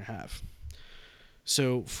groups weren't gonna have.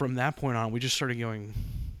 So from that point on, we just started going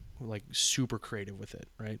like super creative with it,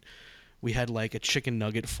 right? We had like a chicken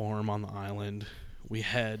nugget farm on the island. We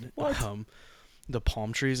had the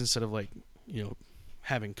palm trees, instead of like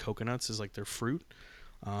having coconuts as like their fruit,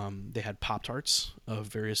 they had Pop-Tarts of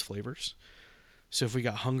various flavors. So if we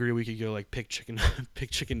got hungry, we could go like pick chicken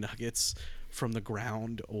nuggets from the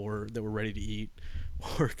ground or that were ready to eat,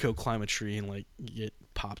 or go climb a tree and like get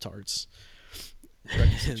Pop-Tarts.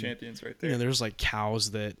 Breakfast champions right there. There's like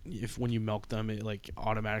cows that when you milk them, it like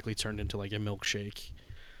automatically turned into like a milkshake.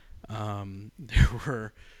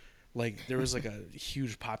 There was like a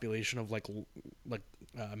huge population of like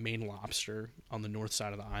Maine lobster on the north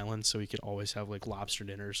side of the island, so we could always have like lobster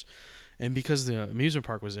dinners. And because the amusement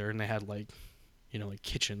park was there and they had like like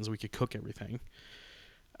kitchens, we could cook everything.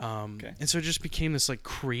 And so it just became this like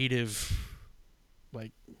creative,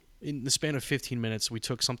 like in the span of 15 minutes, we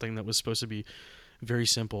took something that was supposed to be very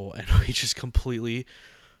simple and we just completely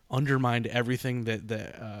undermined everything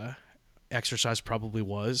that exercise probably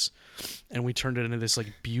was, and we turned it into this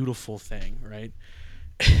like beautiful thing, right?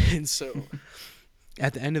 And so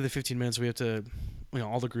at the end of the 15 minutes, we have to,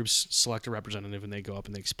 all the groups select a representative and they go up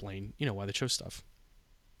and they explain, why they chose stuff.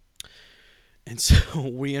 And so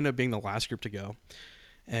we end up being the last group to go.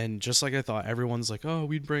 And just like I thought, everyone's like, oh,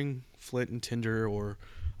 we'd bring Flint and Tinder, or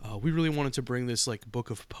we really wanted to bring this like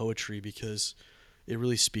book of poetry because it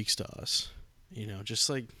really speaks to us, just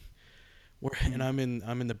like and I'm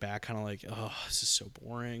in the back kind of like, oh, this is so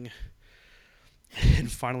boring.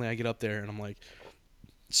 And finally I get up there and I'm like,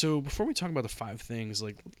 so before we talk about the 5 things,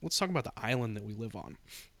 like let's talk about the island that we live on.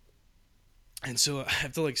 And so I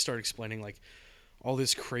have to like start explaining like all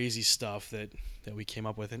this crazy stuff that we came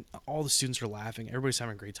up with, and all the students are laughing. Everybody's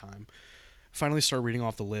having a great time. Finally start reading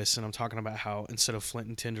off the list, and I'm talking about how instead of Flint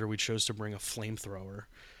and Tinder, we chose to bring a flamethrower,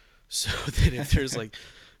 so that if there's like,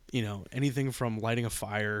 anything from lighting a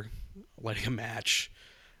fire, lighting a match,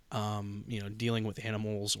 dealing with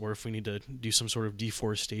animals, or if we need to do some sort of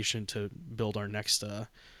deforestation to build our next,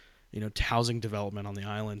 housing development on the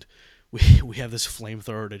island, we have this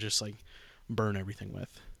flamethrower to just like burn everything with.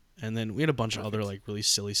 And then we had a bunch of other Perfect. like really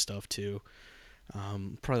silly stuff too.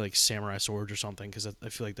 Probably like samurai swords or something, because I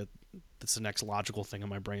feel like that's the next logical thing in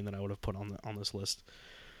my brain that I would have put on this list.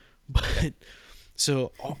 But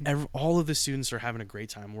so all of the students are having a great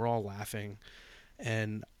time. We're all laughing,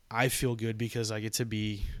 and I feel good because I get to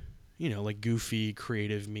be, like goofy,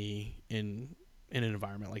 creative me in an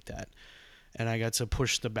environment like that, and I got to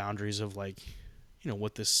push the boundaries of like,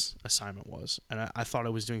 what this assignment was, and I thought I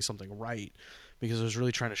was doing something right because I was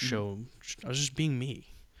really trying to Hmm. show. I was just being me.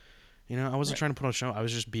 I wasn't Right. trying to put on a show. I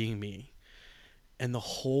was just being me. And the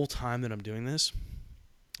whole time that I'm doing this,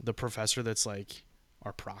 the professor that's like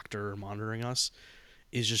our proctor monitoring us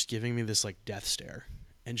is just giving me this like death stare.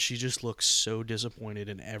 And she just looks so disappointed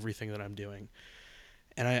in everything that I'm doing.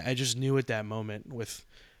 And I just knew at that moment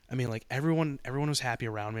like everyone was happy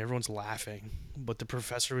around me, everyone's laughing, but the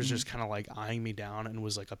professor was Hmm. just kind of like eyeing me down and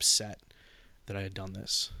was like upset that I had done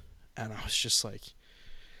this. And I was just like,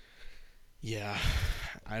 yeah,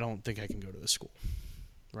 I don't think I can go to this school,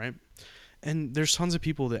 right? And there's tons of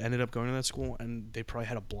people that ended up going to that school and they probably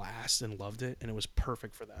had a blast and loved it and it was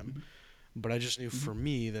perfect for them. Hmm. But I just knew Hmm. for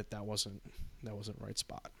me that wasn't the right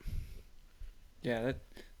spot. Yeah,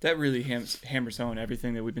 that really hammers home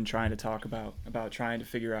everything that we've been trying to talk about trying to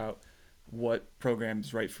figure out what program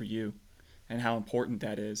is right for you and how important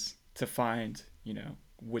that is to find,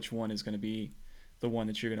 which one is going to be the one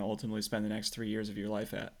that you're going to ultimately spend the next 3 years of your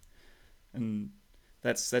life at. And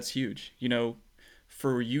that's huge.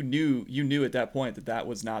 For you knew at that point that that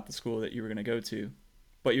was not the school that you were going to go to,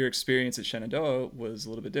 but your experience at Shenandoah was a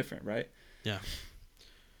little bit different, right? Yeah.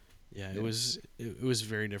 Yeah, it Yeah. was it was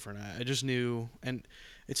very different. I just knew, and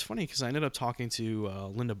it's funny because I ended up talking to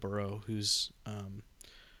Linda Burrow, who's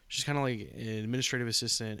she's kind of like an administrative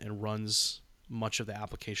assistant and runs much of the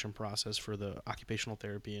application process for the occupational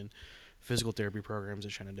therapy and physical therapy programs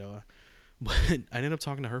at Shenandoah. But I ended up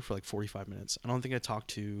talking to her for like 45 minutes. I don't think I talked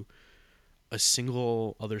to a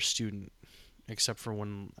single other student except for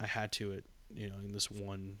when I had to in this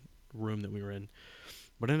one room that we were in.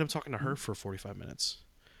 But I ended up talking to her for 45 minutes.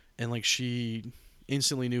 And like she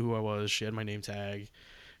instantly knew who I was. She had my name tag.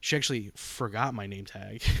 She actually forgot my name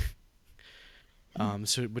tag.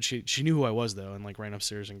 But she knew who I was though, and like ran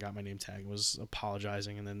upstairs and got my name tag and was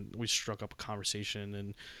apologizing, and then we struck up a conversation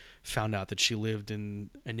and found out that she lived in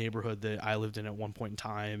a neighborhood that I lived in at one point in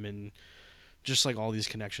time, and just like all these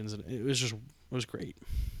connections, and it was great.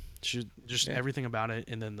 Just Yeah. everything about it,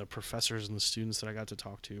 and then the professors and the students that I got to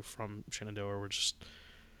talk to from Shenandoah were just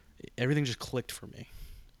everything just clicked for me.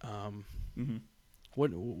 Um, Hmm.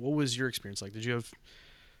 what was your experience like? Did you have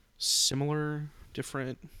similar,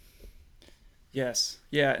 different? Yes.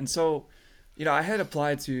 Yeah. And so, I had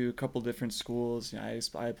applied to a couple different schools. I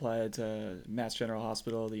applied to Mass General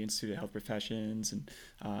Hospital, the Institute of Health Professions, and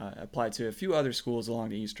applied to a few other schools along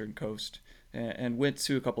the Eastern Coast, and went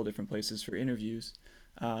to a couple different places for interviews.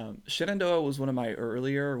 Shenandoah was one of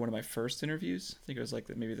my first interviews. I think it was like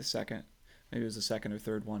maybe maybe it was the second or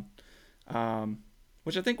third one, um,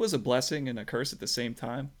 which I think was a blessing and a curse at the same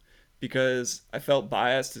time, because I felt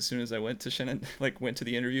biased as soon as I went to went to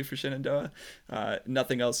the interview for Shenandoah.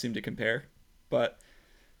 Nothing else seemed to compare, but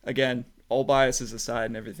again, all biases aside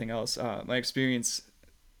and everything else, my experience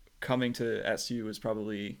coming to SU was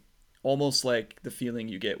probably almost like the feeling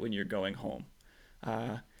you get when you're going home.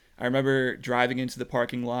 Uh, I remember driving into the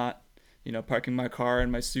parking lot, parking my car in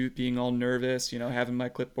my suit, being all nervous, having my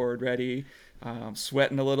clipboard ready,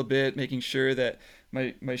 sweating a little bit, making sure that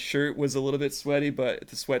my shirt was a little bit sweaty, but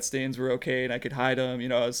the sweat stains were okay and I could hide them.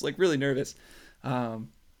 I was like really nervous. Um,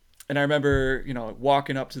 and I remember,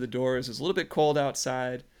 walking up to the doors. It was a little bit cold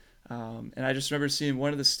outside. And I just remember seeing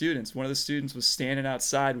one of the students. One of the students was standing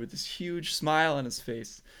outside with this huge smile on his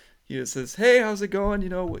face. He just says, "Hey, how's it going?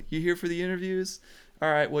 You here for the interviews? All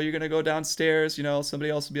right, well, you're going to go downstairs. Somebody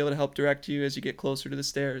else will be able to help direct you as you get closer to the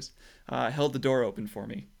stairs." Held the door open for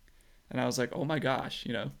me. And I was like, oh my gosh,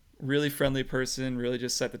 really friendly person, really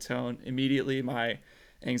just set the tone. Immediately, my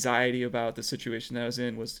anxiety about the situation that I was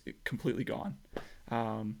in was completely gone.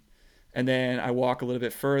 Um, and then I walk a little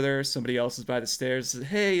bit further. Somebody else is by the stairs. Says,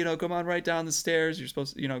 "Hey, come on right down the stairs. You're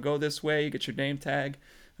supposed to, go this way. You get your name tag."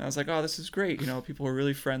 And I was like, "Oh, this is great. People are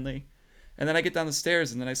really friendly." And then I get down the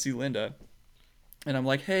stairs and then I see Linda. And I'm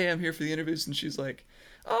like, "Hey, I'm here for the interviews." And she's like,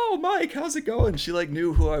 "Oh, Mike, how's it going?" She like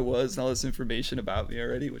knew who I was and all this information about me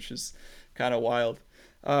already, which is kind of wild.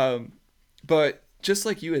 Um, but just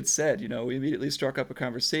like you had said, we immediately struck up a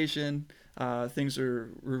conversation. Things were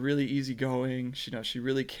really easygoing. She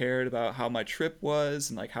really cared about how my trip was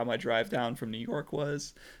and like how my drive down from New York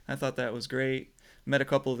was. I thought that was great. Met a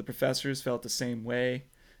couple of the professors, felt the same way.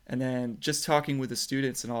 And then just talking with the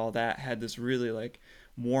students and all that had this really like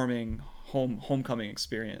warming homecoming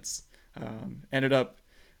experience. Ended up,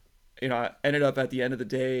 I ended up at the end of the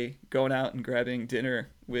day going out and grabbing dinner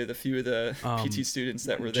with a few of the PT Um, students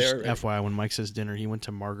that were there just already. FYI, when Mike says dinner, he went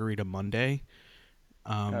to Margarita Monday.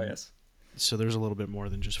 Oh Um, yes. so there's a little bit more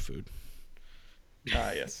than just food.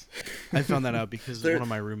 Ah yes. I found that out because one There. of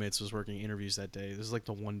my roommates was working interviews that day. This is like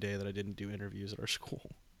the one day that I didn't do interviews at our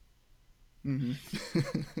school. Hmm.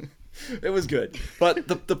 It was good, but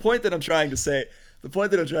the point that I'm trying to say, the point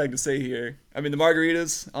that I'm trying to say here, I mean the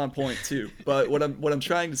margaritas on point too. But what I'm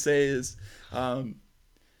trying to say is, um,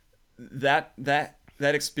 that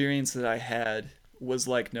experience that I had was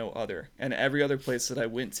like no other, and every other place that I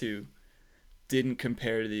went to didn't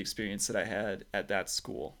compare to the experience that I had at that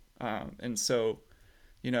school. And so,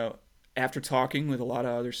 you know, after talking with a lot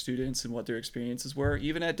of other students and what their experiences were,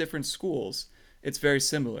 even at different schools, it's very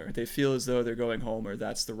similar. They feel as though they're going home or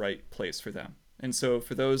that's the right place for them. And so,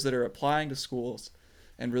 for those that are applying to schools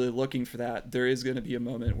and really looking for that, there is going to be a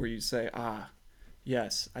moment where you say, ah,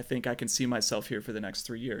 yes, I think I can see myself here for the next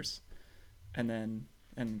 3 years. And then,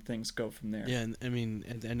 and things go from there. Yeah, and I mean,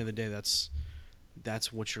 at the end of the day, that's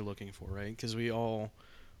what you're looking for, right? Because we want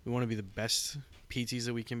to be the best PTs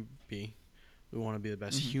that we can be. We want to be the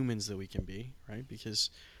best Hmm. humans that we can be, right? Because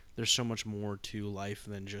there's so much more to life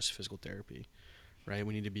than just physical therapy, right?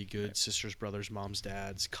 We need to be Right. good sisters, brothers, moms,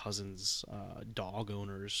 dads, cousins, dog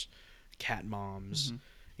owners, cat moms,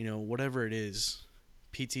 Hmm. whatever it is.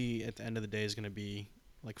 PT at the end of the day is going to be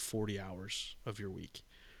like 40 hours of your week.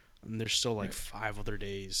 And there's still like Right. 5 other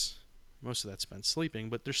days. Most of that's spent sleeping,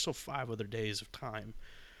 but there's still 5 other days of time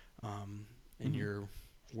in Hmm. your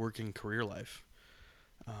working career life.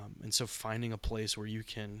 And so finding a place where you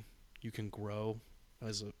can grow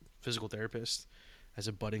as a physical therapist, as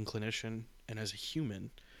a budding clinician, and as a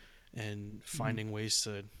human, and Hmm. finding ways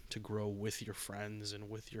to grow with your friends and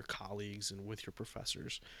with your colleagues and with your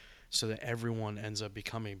professors, so that everyone ends up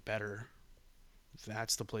becoming better.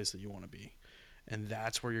 That's the place that you want to be, and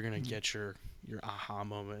that's where you're gonna Hmm. get your aha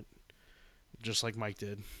moment, just like Mike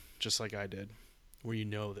did, just like I did, where you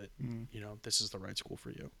know that Hmm. this is the right school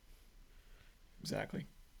for you. Exactly.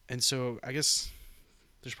 And so I guess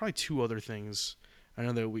there's probably two other things I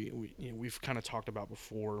know that we've kind of talked about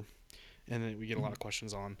before, and that we get a lot Hmm. of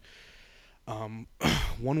questions on. Um,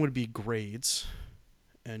 One would be grades,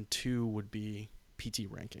 and two would be PT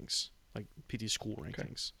rankings, like PT school Okay.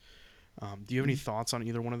 rankings. Do you have any Hmm. thoughts on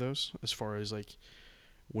either one of those, as far as like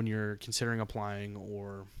when you're considering applying,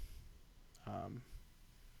 or um,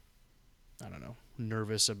 I don't know,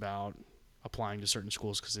 nervous about applying to certain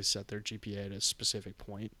schools because they set their GPA at a specific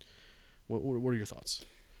point? What are your thoughts?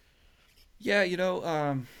 Yeah,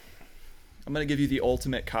 I'm gonna give you the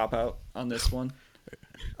ultimate cop out on this one,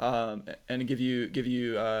 and give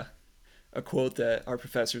you a quote that our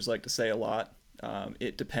professors like to say a lot.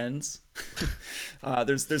 It depends.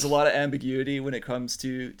 There's a lot of ambiguity when it comes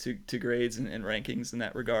to grades and rankings in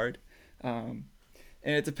that regard, um,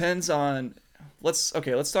 and it depends on. Let's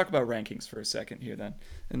talk about rankings for a second here then.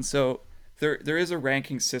 And so there is a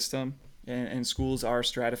ranking system, and schools are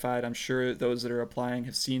stratified. I'm sure those that are applying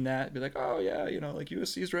have seen that. Be like, oh yeah, like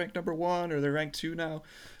USC is ranked number one or they're ranked two now.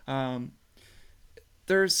 Um,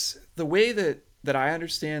 there's the way that I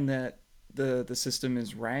understand that the system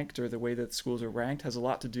is ranked, or the way that schools are ranked, has a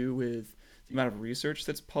lot to do with the amount of research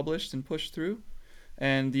that's published and pushed through,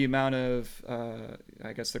 and the amount of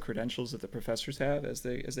I guess the credentials that the professors have as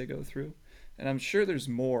they go through. And I'm sure there's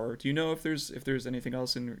more. Do you know if there's anything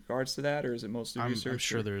else in regards to that, or is it mostly I'm research?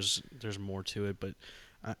 sure Or there's more to it, but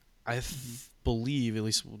I hmm. believe, at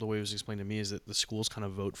least the way it was explained to me, is that the schools kind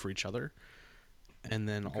of vote for each other, and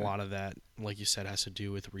then a Okay, lot of that, like you said, has to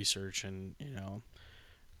do with research and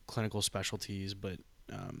clinical specialties. But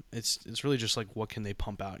it's really just like what can they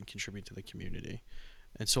pump out and contribute to the community,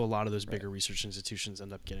 and so a lot of those right, bigger research institutions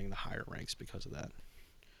end up getting the higher ranks because of that.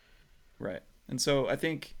 right. And so I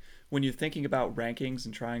think when you're thinking about rankings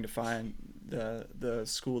and trying to find the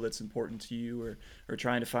school that's important to you, or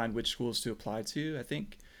trying to find which schools to apply to, I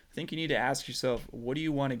think you need to ask yourself, what do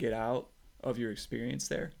you want to get out of your experience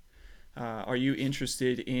there? Are you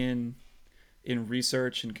interested in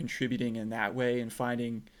research and contributing in that way, and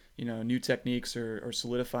finding new techniques, or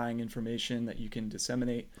solidifying information that you can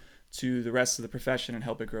disseminate to the rest of the profession and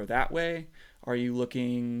help it grow that way? Are you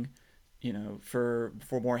looking for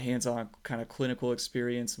more hands-on kind of clinical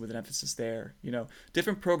experience with an emphasis there?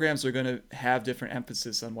 Different programs are going to have different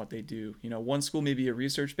emphasis on what they do. One school may be a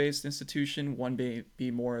research-based institution, one may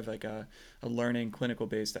be more of like a learning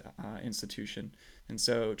clinical-based institution. And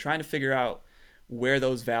so trying to figure out where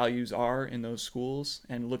those values are in those schools,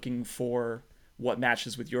 and looking for what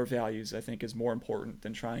matches with your values, I think, is more important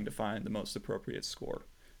than trying to find the most appropriate score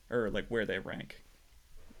or like where they rank.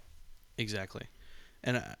 Exactly.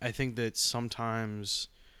 And I think that sometimes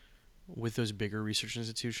with those bigger research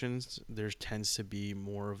institutions, there tends to be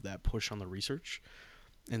more of that push on the research.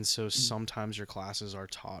 And so Mm. sometimes your classes are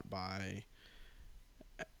taught by,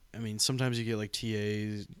 I mean, sometimes you get like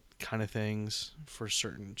TA kind of things for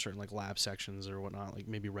certain like lab sections or whatnot. Like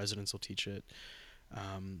maybe residents will teach it,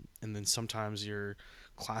 and then sometimes your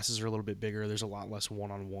classes are a little bit bigger. There's a lot less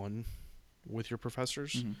one-on-one with your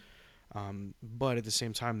professors. Mm-hmm. But at the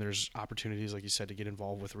same time, there's opportunities, like you said, to get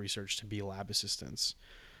involved with research to be lab assistants.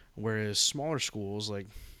 Whereas smaller schools,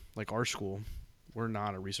 like our school, we're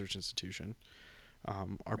not a research institution. Our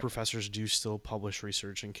Right. professors do still publish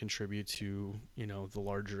research and contribute to the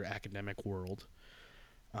larger academic world.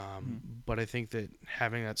 Mm-hmm. But I think that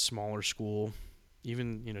having that smaller school,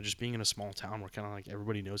 even just being in a small town where kind of like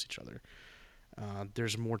everybody knows each other,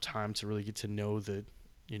 there's more time to really get to know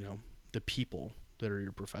you know the people that are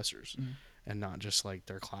your professors, Mm-hmm. and not just like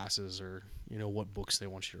their classes or what books they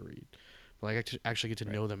want you to read. But like actually get to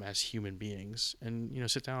Right. know them as human beings, and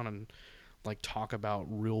sit down and like talk about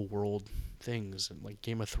real world things and like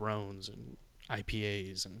Game of Thrones and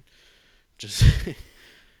IPAs and just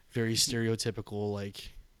very stereotypical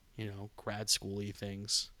like grad schooly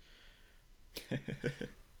things.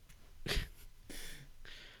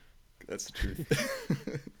 That's the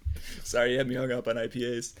truth. Sorry, you had me hung up on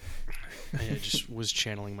IPAs. I just was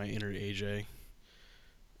channeling my inner AJ.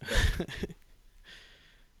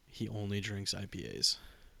 He only drinks IPAs.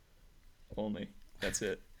 Only. That's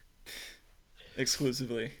it.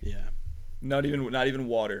 Exclusively. Yeah. Not even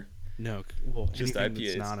water. No. Well, Just anything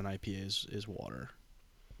that's IPAs. not an IPA is water.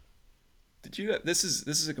 Did you? This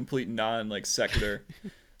is a complete non like secular.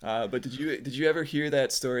 But did you ever hear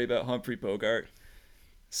that story about Humphrey Bogart?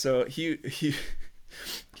 So he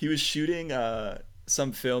was shooting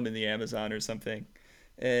some film in the Amazon or something,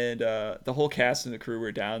 and the whole cast and the crew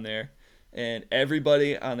were down there, and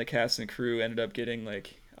everybody on the cast and crew ended up getting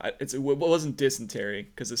like it wasn't dysentery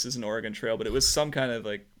because this is an Oregon Trail, but it was some kind of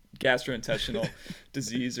like gastrointestinal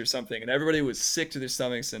disease or something, and everybody was sick to their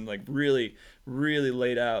stomachs and like really really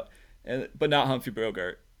laid out, and but not Humphrey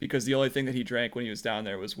Bogart because the only thing that he drank when he was down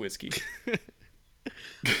there was whiskey.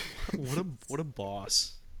 What a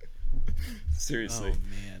boss. Seriously. Oh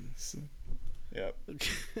man. So, yeah,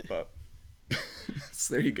 but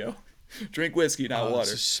so there you go. Drink whiskey, not So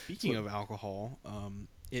water. speaking of alcohol,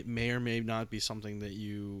 it may or may not be something that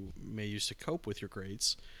you may use to cope with your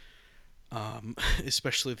grades,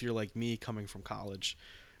 especially if you're like me coming from college,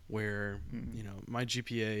 where Mm, my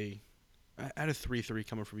GPA, I had a 3.3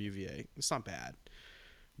 coming from UVA. It's not bad,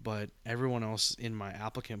 but everyone else in my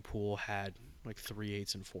applicant pool had like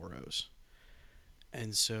 3.8s and 4.0s,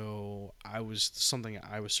 and so I was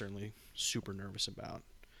certainly super nervous about.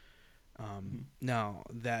 mm, Now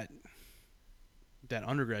that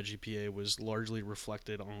undergrad GPA was largely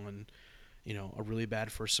reflected on, a really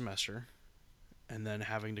bad first semester, and then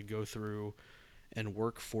having to go through and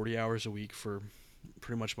work 40 hours a week for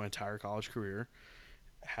pretty much my entire college career,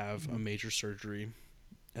 have a mm. major surgery,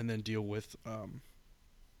 and then deal with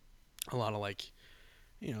a lot of like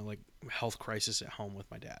health crisis at home with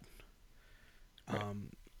my dad. Right. Um,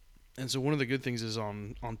 and so one of the good things is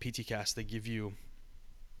on PTCast they give you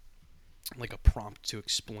like a prompt to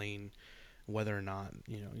explain whether or not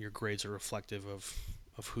your grades are reflective of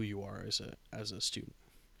who you are as a student.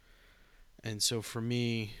 And so for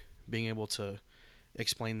me, being able to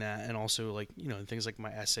explain that, and also like in things like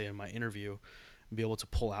my essay and my interview, be able to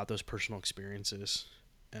pull out those personal experiences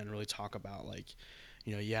and really talk about like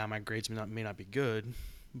yeah, my grades may not be good,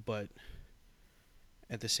 but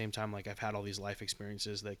at the same time, like I've had all these life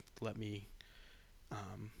experiences that let me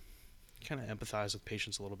kind of empathize with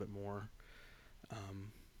patients a little bit more.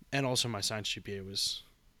 Um, and also my science GPA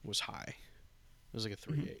was high. It was like a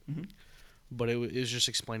Hmm. 3.8. Hmm. But it was just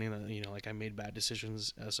explaining that like I made bad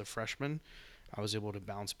decisions as a freshman. I was able to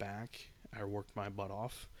bounce back. I worked my butt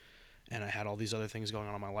off, and I had all these other things going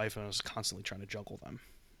on in my life, and I was constantly trying to juggle them.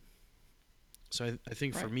 So I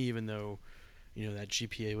think for Right. me, even though that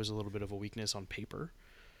GPA was a little bit of a weakness on paper,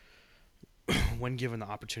 when given the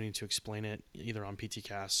opportunity to explain it either on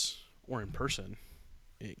PTCast or in person,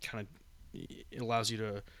 it allows you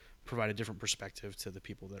to provide a different perspective to the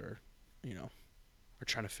people that you know are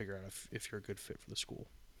trying to figure out if you're a good fit for the school.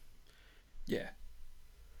 Yeah,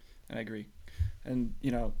 I agree. And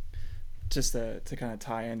just to kind of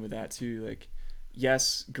tie in with that too, like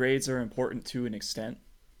yes, grades are important to an extent.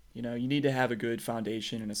 You need to have a good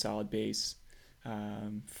foundation and a solid base,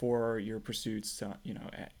 for your pursuits,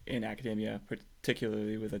 in academia,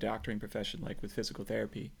 particularly with a doctoring profession like with physical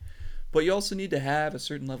therapy. But you also need to have a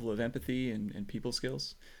certain level of empathy and people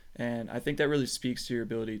skills. And I think that really speaks to your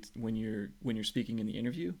ability when you're speaking in the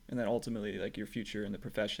interview, and then ultimately like your future in the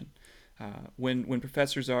profession. When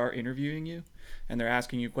professors are interviewing you and they're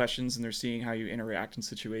asking you questions and they're seeing how you interact in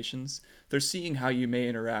situations, they're seeing how you may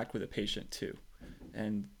interact with a patient too,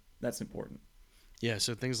 and that's important. Yeah,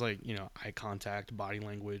 so things like, eye contact, body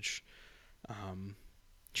language, um,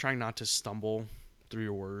 trying not to stumble through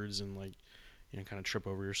your words and like, kind of trip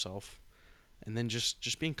over yourself. And then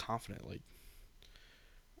just being confident. Like,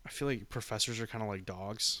 I feel like professors are kind of like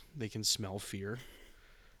dogs. They can smell fear.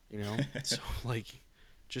 So like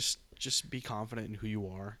just be confident in who you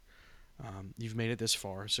are. You've made it this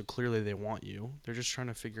far, so clearly they want you. They're just trying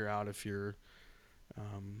to figure out if you're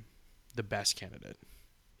um, the best candidate.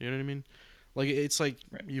 You know what I mean? Like, it's like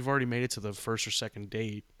Right. you've already made it to the first or second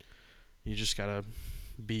date. You just gotta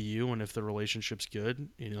be you, and if the relationship's good,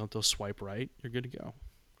 they'll swipe right. You're good to go.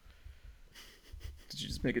 Did you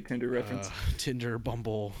just make a Tinder reference? Tinder,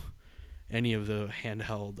 Bumble, any of the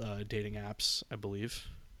handheld dating apps, I believe.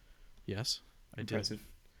 Yes, I did. Impressive.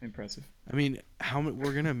 Impressive. I mean,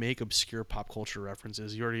 we're gonna make obscure pop culture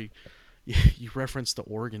references. You referenced the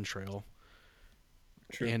Oregon Trail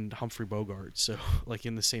True. and Humphrey Bogart, so like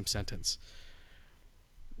in the same sentence.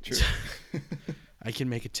 True. I feel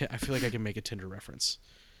like I can make a Tinder reference.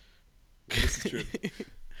 This is true.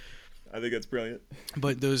 I think that's brilliant.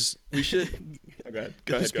 But those We should. Oh, go ahead.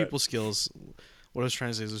 Go those ahead. Go ahead. people skills. What I was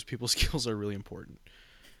trying to say is those people skills are really important,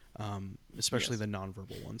 especially Yes. the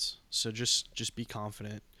nonverbal ones. So just be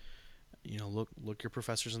confident. Look your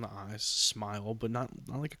professors in the eyes, smile, but not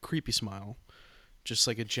like a creepy smile. Just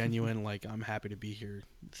like a genuine, like, I'm happy to be here.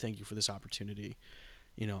 Thank you for this opportunity.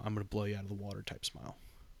 I'm gonna blow you out of the water type smile.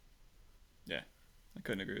 Yeah, I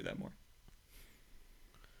couldn't agree with that more.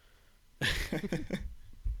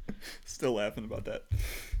 Still laughing about that.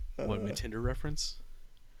 What, my Uh, Tinder reference?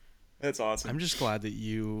 that's awesome. I'm just glad that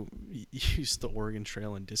you used the Oregon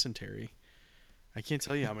Trail and dysentery. I can't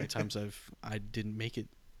tell you how many times I didn't make it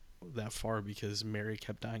that far because Mary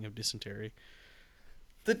kept dying of dysentery.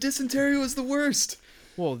 The dysentery was the worst.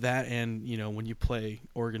 Well, that and when you play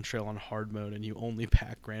Oregon Trail on hard mode and you only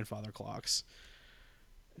pack grandfather clocks,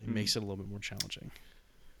 it Hmm. makes it a little bit more challenging.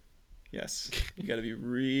 Yes, you got to be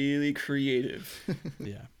really creative.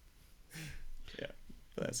 Yeah, Yeah,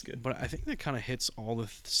 but that's good. but I think that kind of hits all the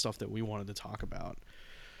stuff that we wanted to talk about.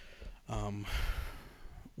 Um,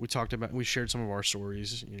 we shared some of our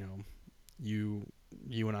stories. You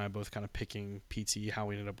you and I both kind of picking PT, how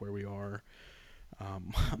we ended up where we are.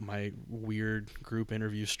 My weird group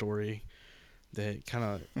interview story that kind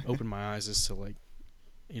of opened my eyes as to like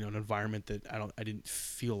an environment that I didn't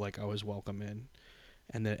feel like I was welcome in,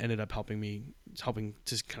 and that ended up helping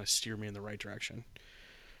to kind of steer me in the right direction.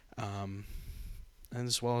 Um, and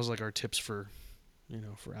as well as like our tips for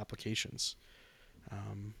applications,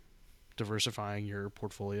 um, diversifying your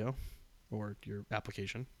portfolio or your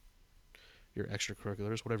application, your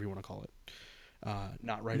extracurriculars, whatever you want to call it.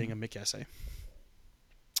 Not writing Mhm. a Mick essay,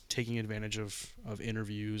 taking advantage of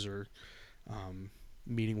interviews or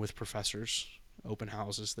meeting with professors, open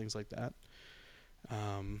houses, things like that.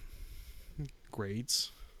 Um,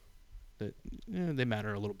 Grades that they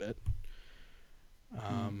matter a little bit. Mhm.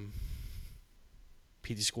 Um,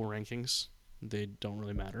 PT school rankings, they don't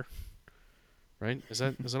really matter, right? Is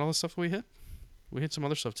that all the stuff we hit? We hit some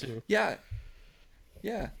other stuff too. Yeah,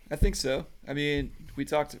 yeah, I think so. I mean, we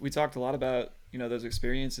talked a lot about those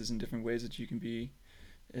experiences and different ways that you can be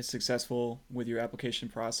successful with your application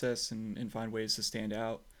process and find ways to stand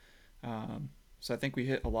out. So I think we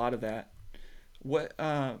hit a lot of that. What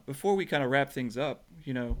before we kind of wrap things up,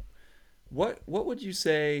 what would you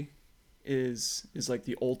say is like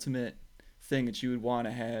the ultimate thing that you would want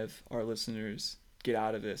to have our listeners get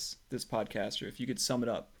out of this podcast, or if you could sum it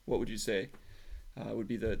up, what would you say would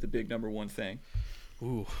be the big number one thing?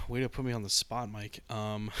 Ooh, way to put me on the spot, Mike.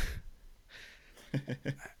 I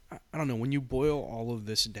don't know. When you boil all of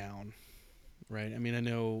this down, right? I mean, I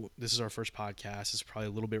know this is our first podcast. It's probably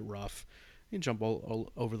a little bit rough. You jump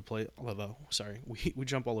all over the place. Although, sorry, we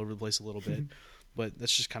jump all over the place a little bit, but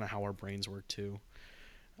that's just kind of how our brains work too.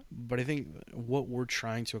 But I think what we're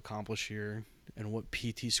trying to accomplish here, and what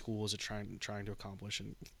PT school is trying to accomplish,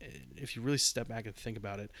 and if you really step back and think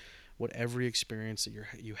about it, what every experience that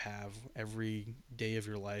you have, every day of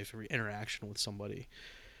your life, every interaction with somebody,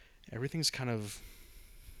 everything's kind of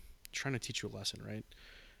trying to teach you a lesson, right?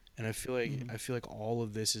 And Hmm. I feel like all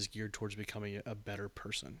of this is geared towards becoming a better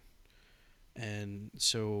person. And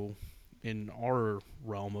so in our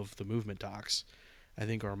realm of the movement docs, I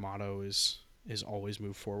think our motto is always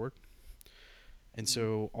move forward. And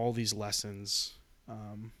so all these lessons,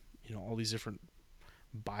 all these different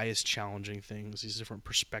bias challenging things, these different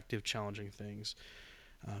perspective challenging things,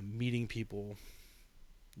 meeting people,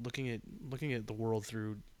 looking at the world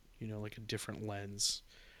through, like a different lens,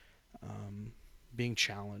 being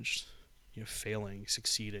challenged, failing,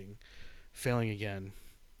 succeeding, failing again,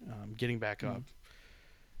 getting back up,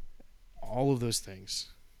 all of those things,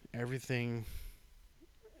 everything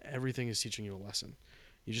is teaching you a lesson.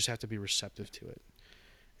 You just have to be receptive to it.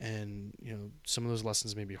 And, some of those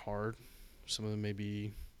lessons may be hard. Some of them may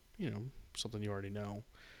be, something you already know.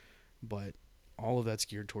 But all of that's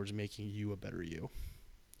geared towards making you a better you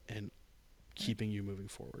and keeping you moving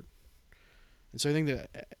forward. And so I think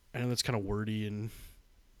that, I know that's kind of wordy and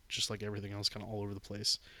just like everything else, kind of all over the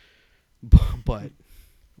place. But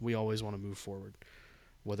we always want to move forward,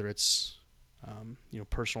 whether it's,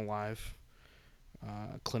 personal life,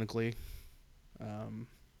 clinically,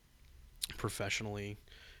 professionally,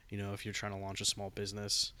 if you're trying to launch a small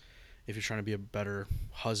business, if you're trying to be a better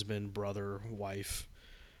husband, brother, wife,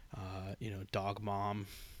 dog mom,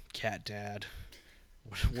 cat dad,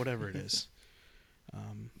 whatever it is,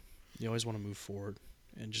 you always want to move forward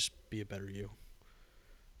and just be a better you.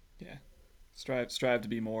 Yeah. Strive to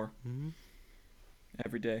be more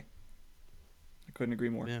every day. I couldn't agree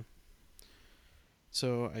more. Yeah.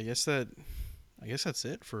 So I guess that's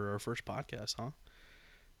it for our first podcast, huh?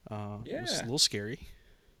 Yeah. It was a little scary.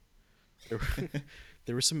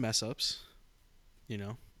 There were some mess ups,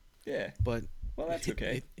 Yeah. but Well, that's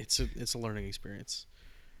okay. It's a learning experience,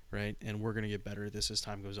 right? And we're gonna get better at this as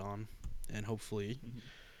time goes on, and hopefully,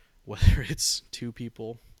 whether it's 2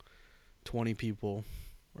 people, 20 people,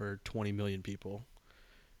 or 20 million people,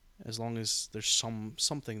 as long as there's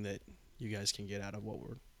something that you guys can get out of what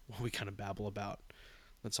we kind of babble about,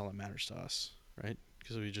 that's all that matters to us, right?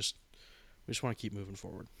 Because we just want to keep moving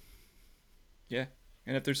forward. Yeah.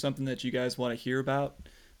 And if there's something that you guys want to hear about,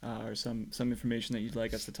 or some information that you'd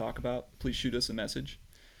like us to talk about, please shoot us a message.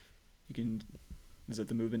 You can visit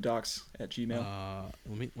the movementdocs@gmail.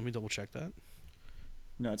 Let me double check that.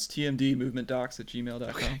 No, it's tmdmovementdocs@gmail.com.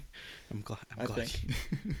 Okay. I'm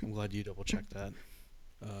glad you double checked that.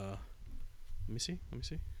 Let me see.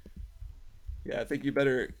 Yeah, I think we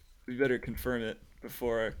better confirm it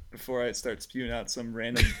before I start spewing out some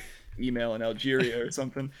random email in Algeria or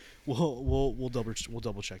something. We'll double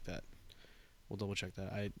check that. We'll double check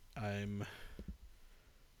that. I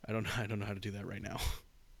don't know how to do that right now.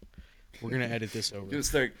 We're gonna edit this over.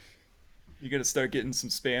 You're gonna start getting some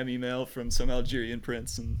spam email from some Algerian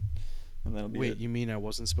prince, and that'll be Wait, it. you mean I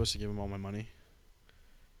wasn't supposed to give him all my money?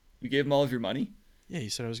 You gave him all of your money? Yeah, you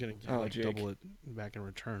said I was gonna Jake. double it back in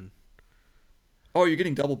return. Oh, you're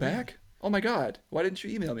getting double back? Oh my God! Why didn't you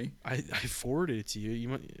email me? I forwarded it to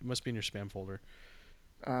you. It must be in your spam folder.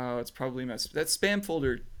 It's probably that spam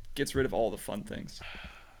folder gets rid of all the fun things.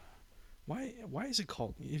 Why is it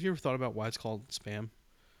called? Have you ever thought about why it's called spam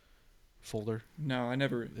folder? No, I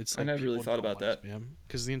never. It's I never really thought about that. Spam,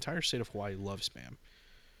 because the entire state of Hawaii loves spam.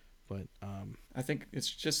 But I think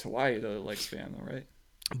it's just Hawaii that likes spam, though, right?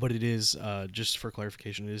 But it is, just for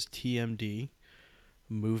clarification, it is TMD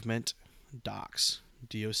Movement Docs,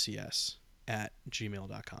 DOCS, at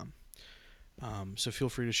gmail.com. So feel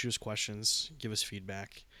free to shoot us questions, give us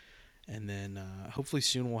feedback, and then hopefully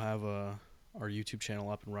soon we'll have our YouTube channel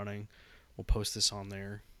up and running. We'll post this on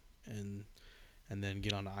there, and then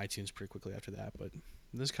get onto iTunes pretty quickly after that. But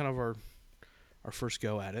this is kind of our first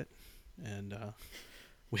go at it, and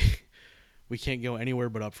we can't go anywhere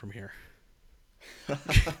but up from here.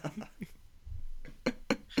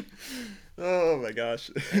 Oh my gosh.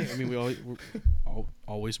 I mean, we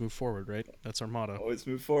always move forward, right? That's our motto. Always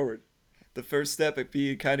move forward. The first step at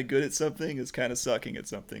being kind of good at something is kind of sucking at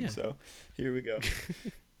something. Yeah. So here we go.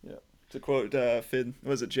 Yeah. To quote Finn,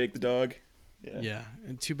 was it Jake the dog? Yeah.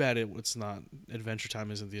 And too bad it's not Adventure Time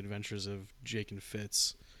isn't the adventures of Jake and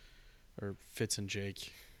Fitz, or Fitz and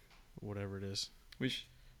Jake, whatever it is. We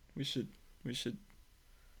should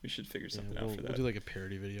figure something out for that. We'll do like a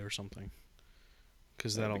parody video or something.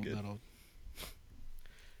 Because that'll be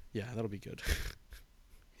good.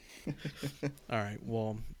 All right.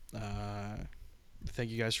 Well, thank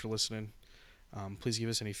you guys for listening. Please give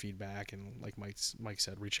us any feedback, and like Mike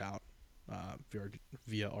said, reach out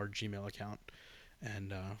via our Gmail account,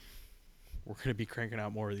 and we're going to be cranking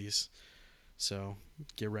out more of these, so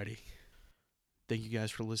get ready. Thank you guys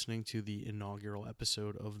for listening to the inaugural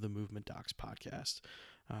episode of the Movement Docs podcast.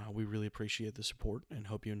 We really appreciate the support and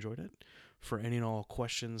hope you enjoyed it. For any and all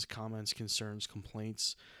questions, comments, concerns,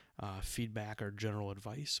 complaints, feedback or general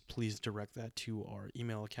advice, please direct that to our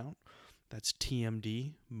email account. That's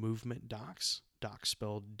TMD Movement Docs, docs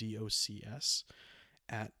spelled DOCS,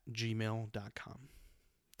 at gmail.com.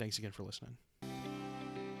 Thanks again for listening.